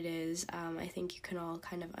is what it is. I think you can all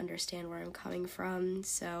kind of understand where I'm coming from.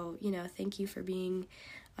 So, thank you for being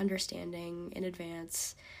understanding in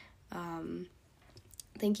advance.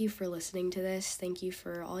 Thank you for listening to this. Thank you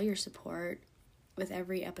for all your support with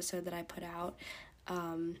every episode that I put out.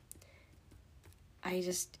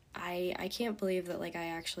 I can't believe that, I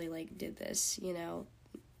actually, did this,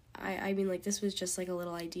 I mean, this was just, a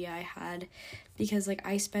little idea I had, because,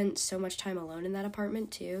 I spent so much time alone in that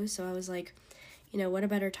apartment, too, so I was what a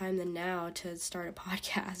better time than now to start a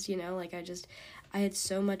podcast, I had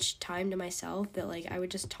so much time to myself that, I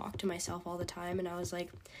would just talk to myself all the time, and I was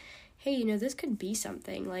like, hey, this could be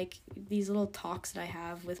something, these little talks that I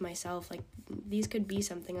have with myself, these could be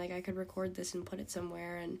something, I could record this and put it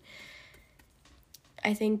somewhere, and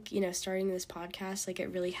I think, starting this podcast,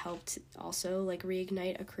 it really helped also,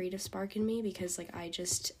 reignite a creative spark in me, because,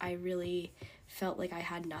 I really felt like I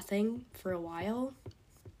had nothing for a while,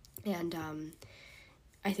 and,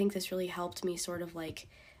 I think this really helped me sort of,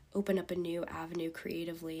 open up a new avenue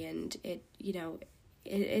creatively, and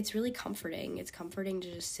it's really comforting. It's comforting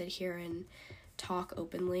to just sit here and talk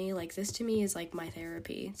openly. This to me is, my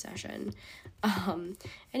therapy session, and,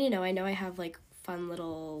 I know I have, fun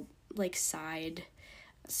little, side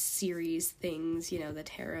series things, the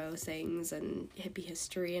tarot things and hippie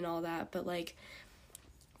history and all that, but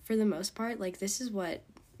for the most part, this is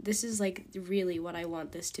really what I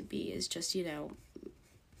want this to be, is just,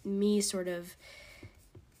 me sort of,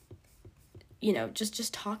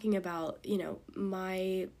 just talking about,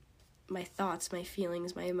 my thoughts, my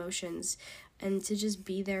feelings, my emotions, and to just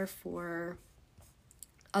be there for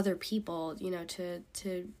other people,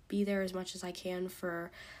 to be there as much as I can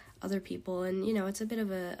for other people. And it's a bit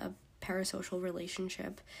of a parasocial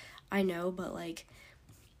relationship, I know, but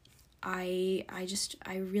I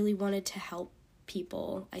really wanted to help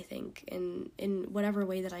people, I think, in whatever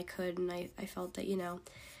way that I could, and I felt that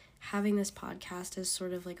having this podcast is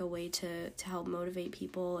sort of a way to help motivate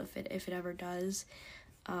people if it ever does.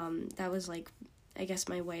 That was I guess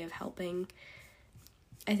my way of helping.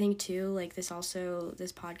 I think too, this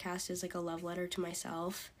podcast is a love letter to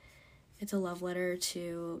myself. It's a love letter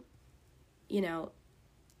to,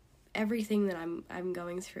 everything that I'm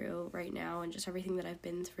going through right now, and just everything that I've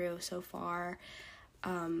been through so far.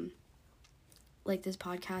 This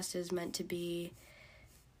podcast is meant to be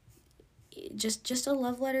just a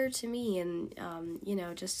love letter to me, and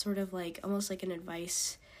just sort of almost an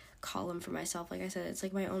advice column for myself. Like I said, it's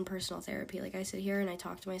my own personal therapy. I sit here and I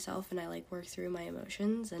talk to myself, and I work through my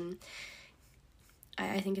emotions, and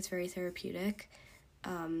I think it's very therapeutic.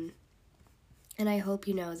 And I hope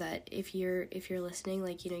that if you're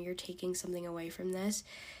listening, you're taking something away from this.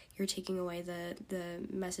 You're taking away the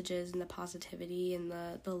messages and the positivity and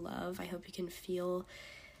the love. I hope you can feel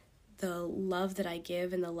the love that I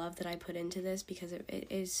give and the love that I put into this, because it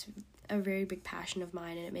is a very big passion of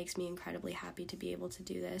mine, and it makes me incredibly happy to be able to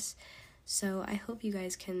do this. So I hope you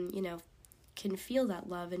guys can feel that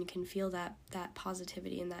love, and can feel that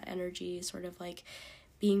positivity and that energy sort of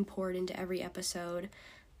being poured into every episode.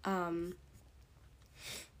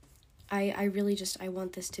 I really I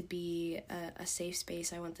want this to be a safe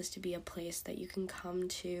space. I want this to be a place that you can come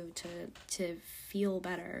to feel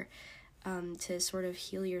better, to sort of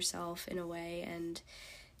heal yourself in a way, and,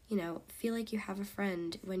 feel like you have a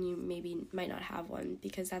friend when you maybe might not have one,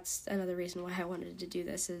 because that's another reason why I wanted to do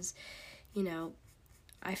this is,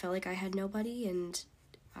 I felt like I had nobody, and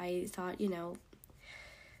I thought,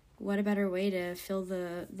 what a better way to fill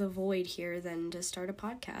the void here than to start a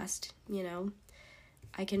podcast,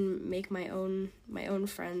 I can make my own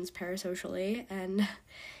friends parasocially, and,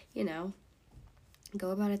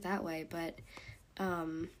 go about it that way. But,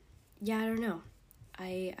 yeah, I don't know.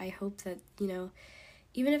 I hope that,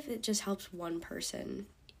 even if it just helps one person,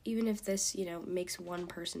 even if this, makes one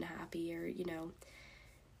person happy, or,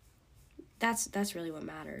 that's really what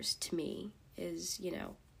matters to me, is,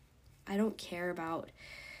 I don't care about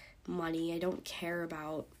money. I don't care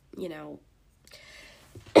about,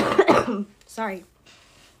 sorry.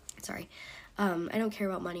 I don't care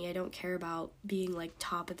about money. I don't care about being, like,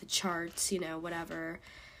 top of the charts, whatever.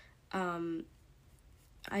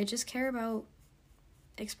 I just care about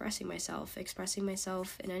expressing myself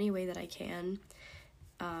in any way that I can.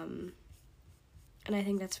 And I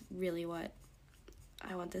think that's really what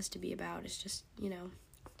I want this to be about, is just,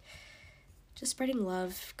 just spreading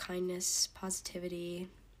love, kindness, positivity,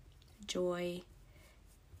 joy,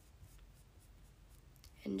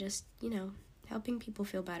 and just, helping people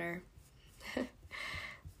feel better.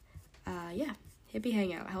 Yeah, hippie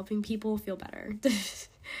hangout, helping people feel better.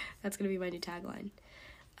 That's gonna be my new tagline.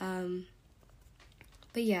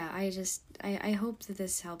 But yeah, I hope that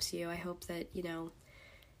this helps you. I hope that,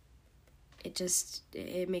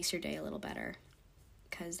 it makes your day a little better,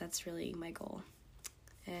 because that's really my goal.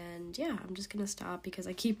 And yeah, I'm just gonna stop because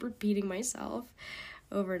I keep repeating myself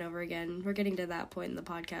over and over again. We're getting to that point in the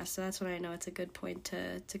podcast, so that's when I know it's a good point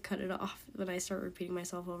to cut it off, when I start repeating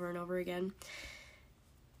myself over and over again.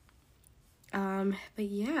 But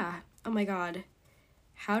yeah, oh my god,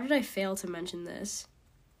 how did I fail to mention this?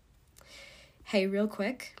 Hey, real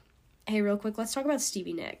quick, let's talk about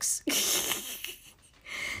Stevie Nicks.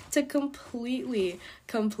 To completely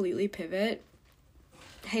pivot,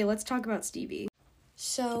 hey, let's talk about Stevie.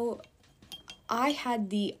 So, I had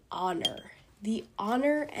the honor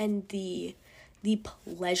and the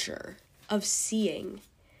pleasure of seeing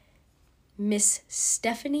Miss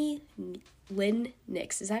Stephanie Lynn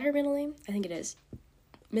Nicks. Is that her middle name? I think it is.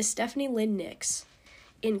 Miss Stephanie Lynn Nicks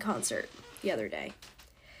in concert the other day.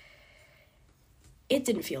 It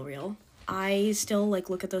didn't feel real. I still,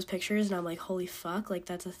 look at those pictures and I'm like, holy fuck,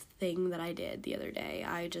 that's a thing that I did the other day.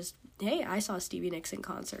 I saw Stevie Nicks in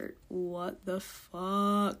concert. What the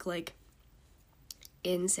fuck?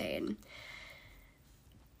 Insane.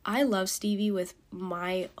 I love Stevie with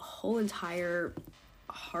my whole entire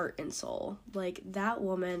heart and soul. That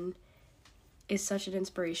woman is such an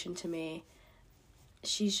inspiration to me.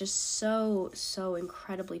 She's just so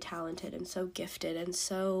incredibly talented and so gifted and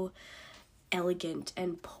so elegant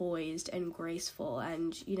and poised and graceful,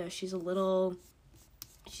 and she's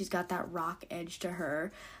got that rock edge to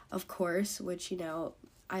her, of course, which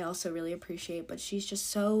I also really appreciate, but she's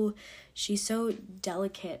so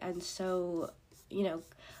delicate and so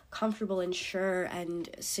comfortable and sure and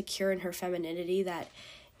secure in her femininity that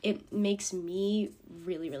it makes me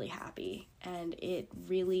really, really happy. And it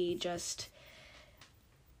really just,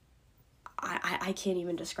 I can't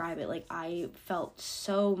even describe it. I felt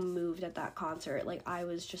so moved at that concert. I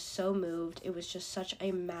was just so moved. It was just such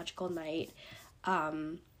a magical night.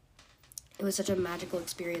 It was such a magical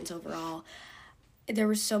experience overall. There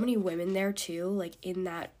were so many women there too, in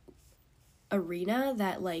that arena,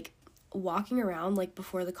 that walking around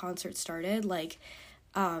before the concert started,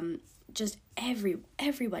 just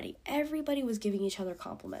everybody was giving each other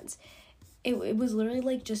compliments. It was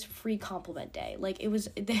literally just free compliment day.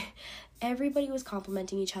 Everybody was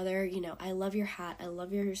complimenting each other. I love your hat, I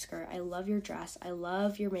love your skirt, I love your dress, I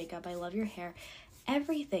love your makeup, I love your hair,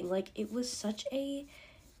 everything. It was such a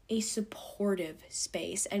supportive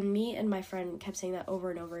space. And me and my friend kept saying that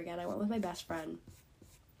over and over again. I went with my best friend.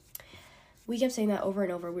 We kept saying that over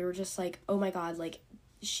and over. We were just oh my god,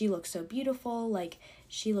 she looks so beautiful,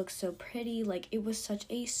 she looks so pretty. It was such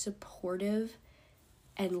a supportive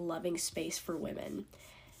and loving space for women.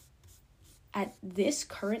 At this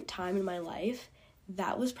current time in my life,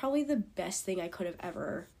 that was probably the best thing I could have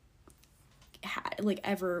ever had,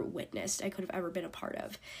 ever witnessed, I could have ever been a part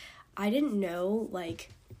of. I didn't know,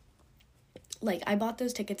 I bought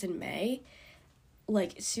those tickets in May.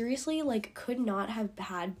 Seriously, could not have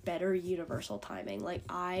had better universal timing.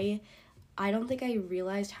 I don't think I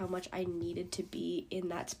realized how much I needed to be in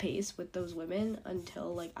that space with those women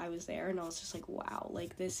until, I was there, and I was just wow,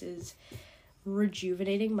 this is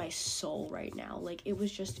rejuvenating my soul right now. It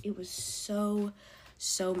was so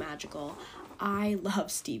magical. I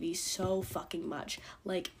love Stevie so fucking much.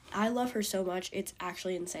 I love her so much, it's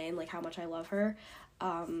actually insane, how much I love her.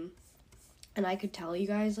 And I could tell you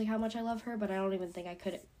guys, how much I love her, but I don't even think I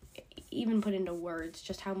could even put into words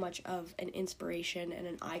just how much of an inspiration and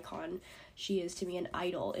an icon she is to me, an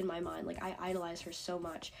idol in my mind. I idolize her so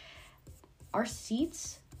much. Our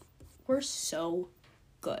seats were so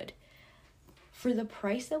good. For the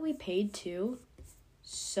price that we paid, too,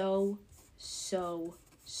 so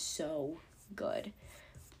good.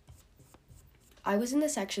 I was in the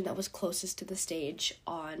section that was closest to the stage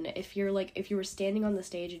if you were standing on the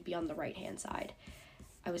stage, it'd be on the right-hand side.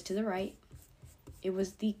 I was to the right. It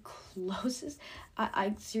was the closest,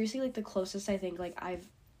 I seriously, the closest I think,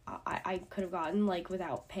 I could have gotten, like,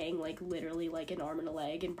 without paying, like, literally, like, an arm and a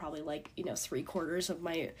leg and probably, like, 3/4 of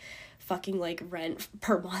my fucking, like, rent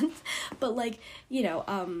per month. But, like,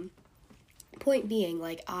 point being,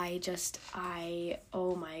 like, oh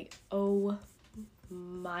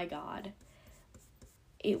my God.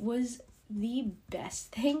 It was the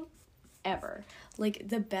best thing ever. Like,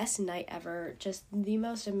 the best night ever. Just the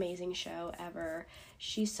most amazing show ever.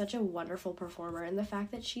 She's such a wonderful performer, and the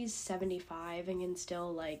fact that she's 75 and can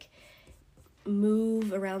still, like,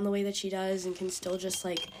 move around the way that she does and can still just,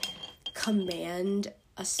 like, command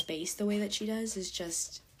a space the way that she does is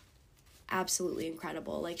just absolutely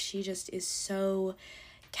incredible. Like, she just is so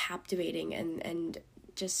captivating and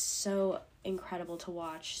just so incredible to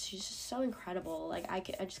watch. She's just so incredible. Like, I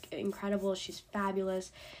just incredible. She's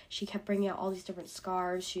fabulous. She kept bringing out all these different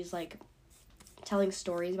scarves. She's, like, telling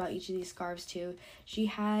stories about each of these scarves too. She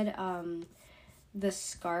had the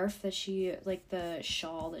scarf that she, like, the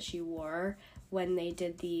shawl that she wore when they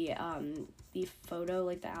did the photo,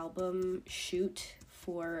 like, the album shoot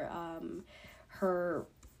for her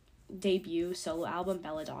debut solo album,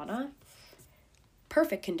 Belladonna.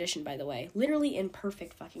 Perfect condition, by the way. Literally in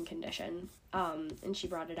perfect fucking condition. And she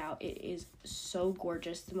brought it out. It is so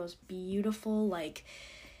gorgeous. The most beautiful, like,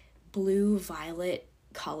 blue-violet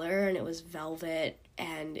color, and it was velvet,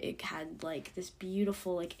 and it had, like, this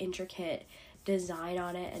beautiful, like, intricate design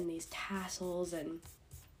on it, and these tassels, and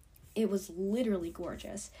it was literally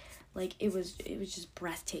gorgeous. Like, it was just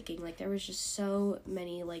breathtaking. Like, there was just so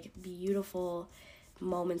many, like, beautiful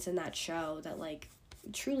moments in that show that, like,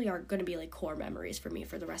 truly are going to be, like, core memories for me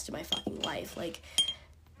for the rest of my fucking life. Like,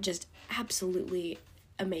 just absolutely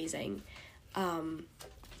amazing. Oh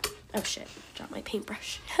shit, dropped my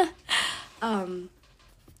paintbrush.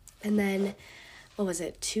 And then, what was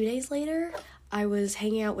it, 2 days later, I was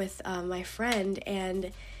hanging out with my friend,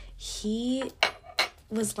 and he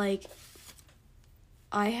was like,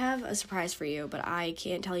 I have a surprise for you, but I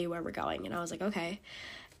can't tell you where we're going. And I was like, okay.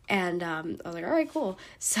 And I was like, all right, cool.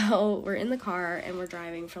 So we're in the car, and we're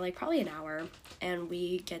driving for, like, probably an hour, and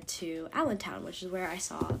we get to Allentown, which is where I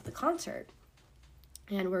saw the concert.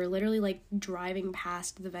 And we're literally, like, driving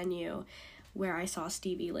past the venue where I saw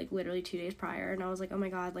Stevie, like, literally 2 days prior, and I was like, oh my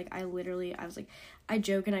God, like, I was like, I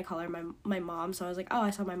joke and I call her my mom, so I was like, oh, I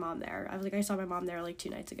saw my mom there. I was like, I saw my mom there, like, 2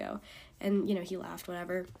 nights ago, and, he laughed,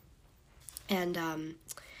 whatever, and,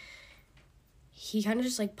 he kind of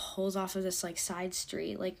just, like, pulls off of this, like, side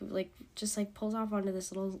street, like, just, like, pulls off onto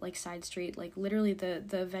this little, like, side street, like, literally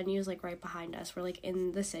the venue is, like, right behind us, we're, like,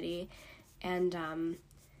 in the city, and,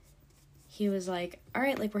 he was like, all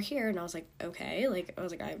right, like, we're here, and I was like, okay, like, I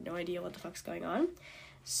was like, I have no idea what the fuck's going on,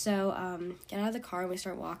 so, get out of the car, and we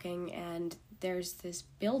start walking, and there's this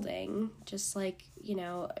building, just, like,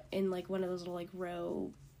 in, like, one of those little, like, row,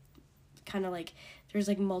 kind of, like, there's,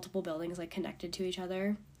 like, multiple buildings, like, connected to each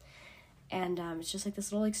other, and, it's just, like,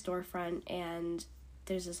 this little, like, storefront, and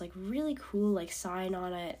there's this, like, really cool, like, sign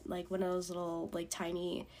on it, like, one of those little, like,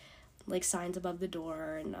 tiny, like, signs above the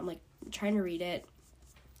door, and I'm, like, trying to read it.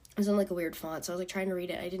 It was in, like, a weird font, so I was, like, trying to read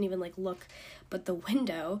it. I didn't even, like, look, but the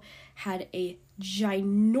window had a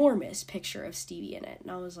ginormous picture of Stevie in it,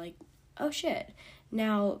 and I was like, oh, shit.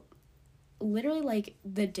 Now, literally, like,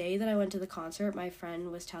 the day that I went to the concert, my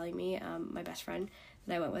friend was telling me, my best friend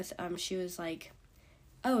that I went with, she was like,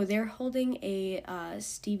 oh, they're holding a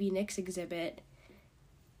Stevie Nicks exhibit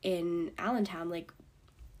in Allentown. Like,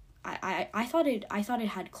 I thought it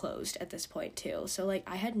had closed at this point, too, so, like,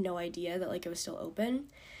 I had no idea that, like, it was still open.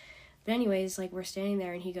 But anyways, like, we're standing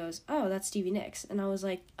there, and he goes, oh, that's Stevie Nicks. And I was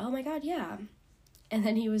like, oh my God, yeah. And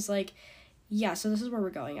then he was like, yeah, so this is where we're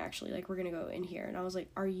going, actually. Like, we're gonna go in here. And I was like,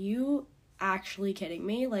 are you actually kidding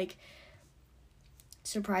me? Like,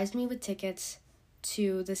 surprised me with tickets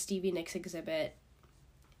to the Stevie Nicks exhibit.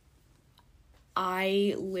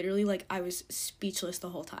 I literally, like, I was speechless the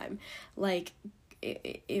whole time. Like,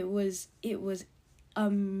 it was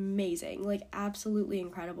amazing. Like, absolutely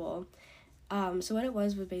incredible. So what it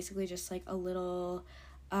was basically just, like, a little,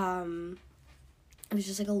 it was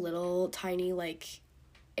just, like, a little tiny, like,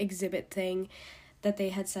 exhibit thing that they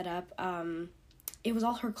had set up. It was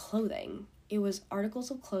all her clothing. It was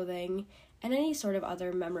articles of clothing and any sort of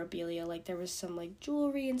other memorabilia. Like, there was some, like,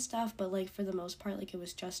 jewelry and stuff, but, like, for the most part, like, it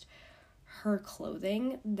was just her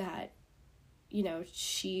clothing that,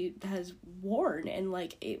 she has worn, and,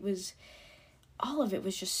 like, it was, all of it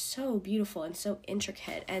was just so beautiful and so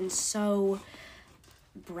intricate and so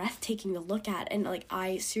breathtaking to look at. And, like,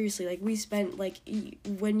 I seriously, like, we spent, like,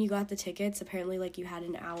 when you got the tickets, apparently, like, you had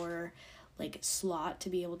an hour, like, slot to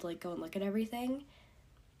be able to, like, go and look at everything.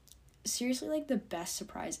 seriously, like, the best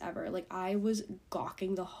surprise ever. Like, I was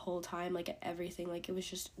gawking the whole time, like, at everything. Like, it was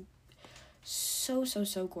just so, so,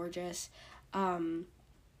 so gorgeous.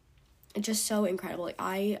 Just so incredible. Like,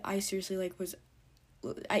 I seriously, like,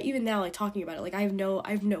 even now, like, talking about it, like, I have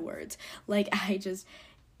no words. Like,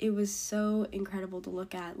 it was so incredible to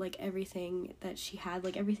look at, like, everything that she had.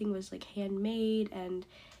 Like, everything was, like, handmade, and,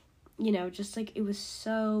 you know, just, like, it was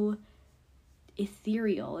so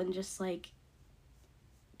ethereal, and just, like,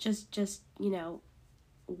 just, you know,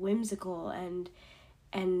 whimsical, and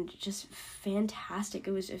just fantastic.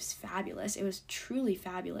 It was fabulous. It was truly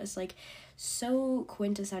fabulous. Like, so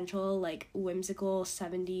quintessential, like, whimsical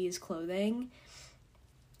 70s clothing.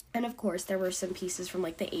 And of course, there were some pieces from,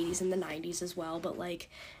 like, the 80s and the 90s as well, but, like,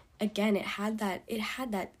 again, it had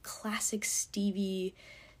that classic Stevie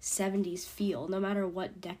 70s feel, no matter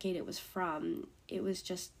what decade it was from. It was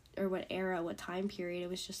just, or what era, what time period, it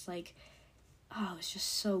was just, like, oh, it was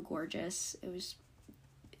just so gorgeous. It was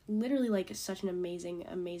literally, like, such an amazing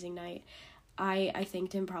night. I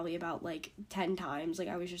thanked him probably about, like, 10 times. Like,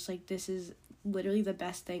 I was just like, this is literally the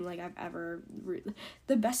best thing, like,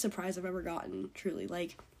 the best surprise I've ever gotten, truly.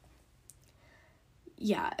 Like,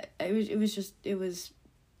 yeah, it was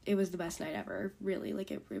the best night ever, really.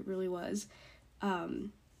 Like, it really was.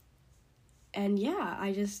 And yeah,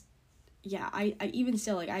 I even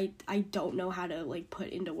still, like, I don't know how to, like, put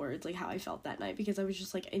into words, like, how I felt that night, because I was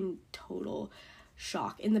just, like, in total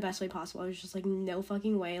shock, in the best way possible. I was just like, no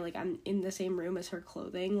fucking way, like, I'm in the same room as her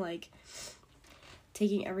clothing, like,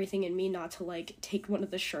 taking everything in me not to, like, take one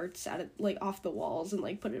of the shirts like, off the walls and,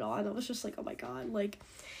 like, put it on. I was just like, oh my god, like,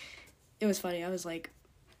 it was funny. I was like,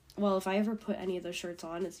 well, if I ever put any of those shirts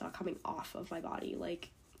on, it's not coming off of my body. Like,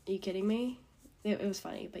 are you kidding me? It was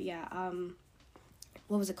funny. But yeah,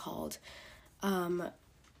 what was it called? Oh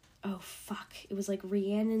fuck, it was like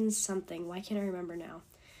Rhiannon's something. Why can't I remember now?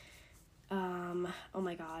 Oh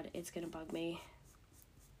my god, it's gonna bug me.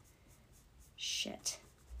 Shit.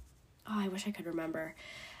 Oh, I wish I could remember.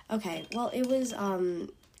 Okay, well, it was,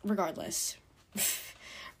 regardless.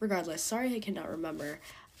 Sorry I cannot remember.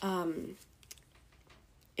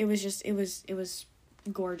 It was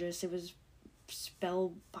gorgeous. It was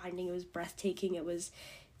spellbinding. It was breathtaking. It was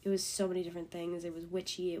so many different things. It was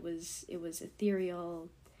witchy. It was ethereal,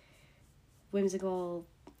 whimsical,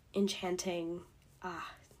 enchanting.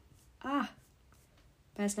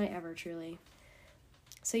 Best night ever, truly.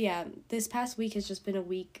 So yeah, this past week has just been a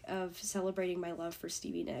week of celebrating my love for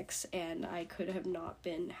Stevie Nicks, and I could have not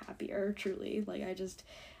been happier, truly. Like,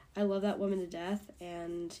 I love that woman to death,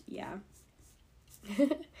 and yeah. I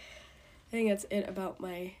think that's it about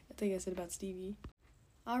Stevie.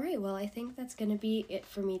 Alright, well, I think that's gonna be it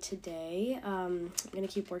for me today. I'm gonna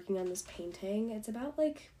keep working on this painting. It's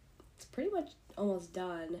pretty much almost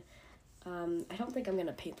done. I don't think I'm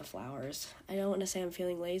gonna paint the flowers. I don't want to say I'm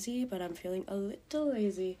feeling lazy, but I'm feeling a little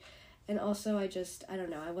lazy. And also, I don't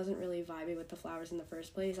know, I wasn't really vibing with the flowers in the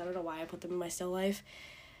first place. I don't know why I put them in my still life.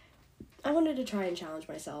 I wanted to try and challenge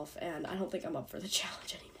myself, and I don't think I'm up for the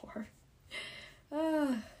challenge anymore.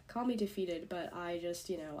 Call me defeated, but I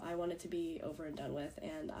just, I want it to be over and done with,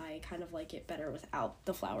 and I kind of like it better without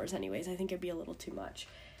the flowers anyways. I think it'd be a little too much.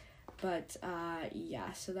 But,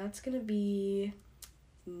 yeah, so that's gonna be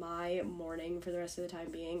my morning for the rest of the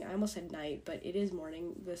time being. I almost said night, but it is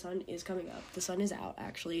morning. The sun is coming up. The sun is out,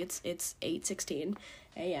 actually. It's 8:16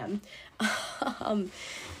 a.m.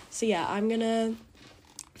 So yeah, I'm gonna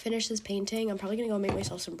finish this painting. I'm probably gonna go make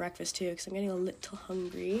myself some breakfast too, because I'm getting a little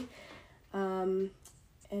hungry.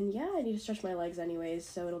 And yeah, I need to stretch my legs anyways,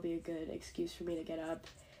 so it'll be a good excuse for me to get up.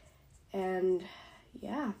 And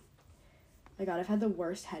yeah, my god, I've had the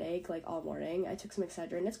worst headache, like, all morning. I took some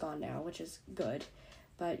Excedrin. It's gone now, which is good.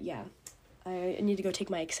 But yeah, I need to go take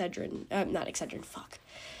my Excedrin. Not Excedrin, fuck.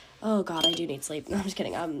 Oh god, I do need sleep. No, I'm just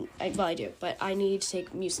kidding. I do. But I need to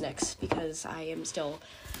take Mucinex because I am still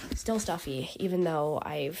stuffy. Even though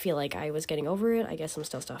I feel like I was getting over it, I guess I'm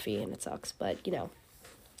still stuffy and it sucks. But,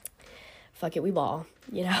 fuck it, we ball,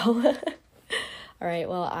 Alright,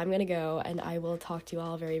 well, I'm gonna go, and I will talk to you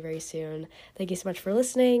all very, very soon. Thank you so much for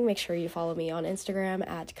listening. Make sure you follow me on Instagram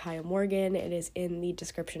at Kaya Morgan. It is in the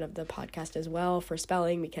description of the podcast as well for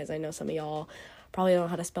spelling, because I know some of y'all probably don't know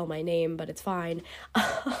how to spell my name, but it's fine.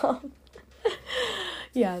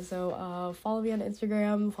 Yeah, so follow me on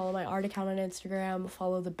Instagram, follow my art account on Instagram,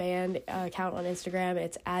 follow the band account on Instagram.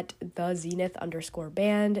 It's at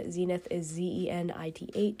 @thezenith_band. Zenith is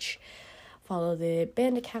ZENITH. Follow the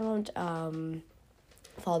band account,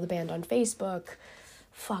 follow the band on Facebook.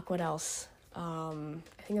 Fuck, what else? I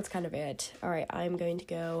think that's kind of it. Alright, I'm going to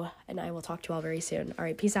go, and I will talk to you all very soon.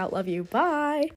 Alright, peace out, love you, bye!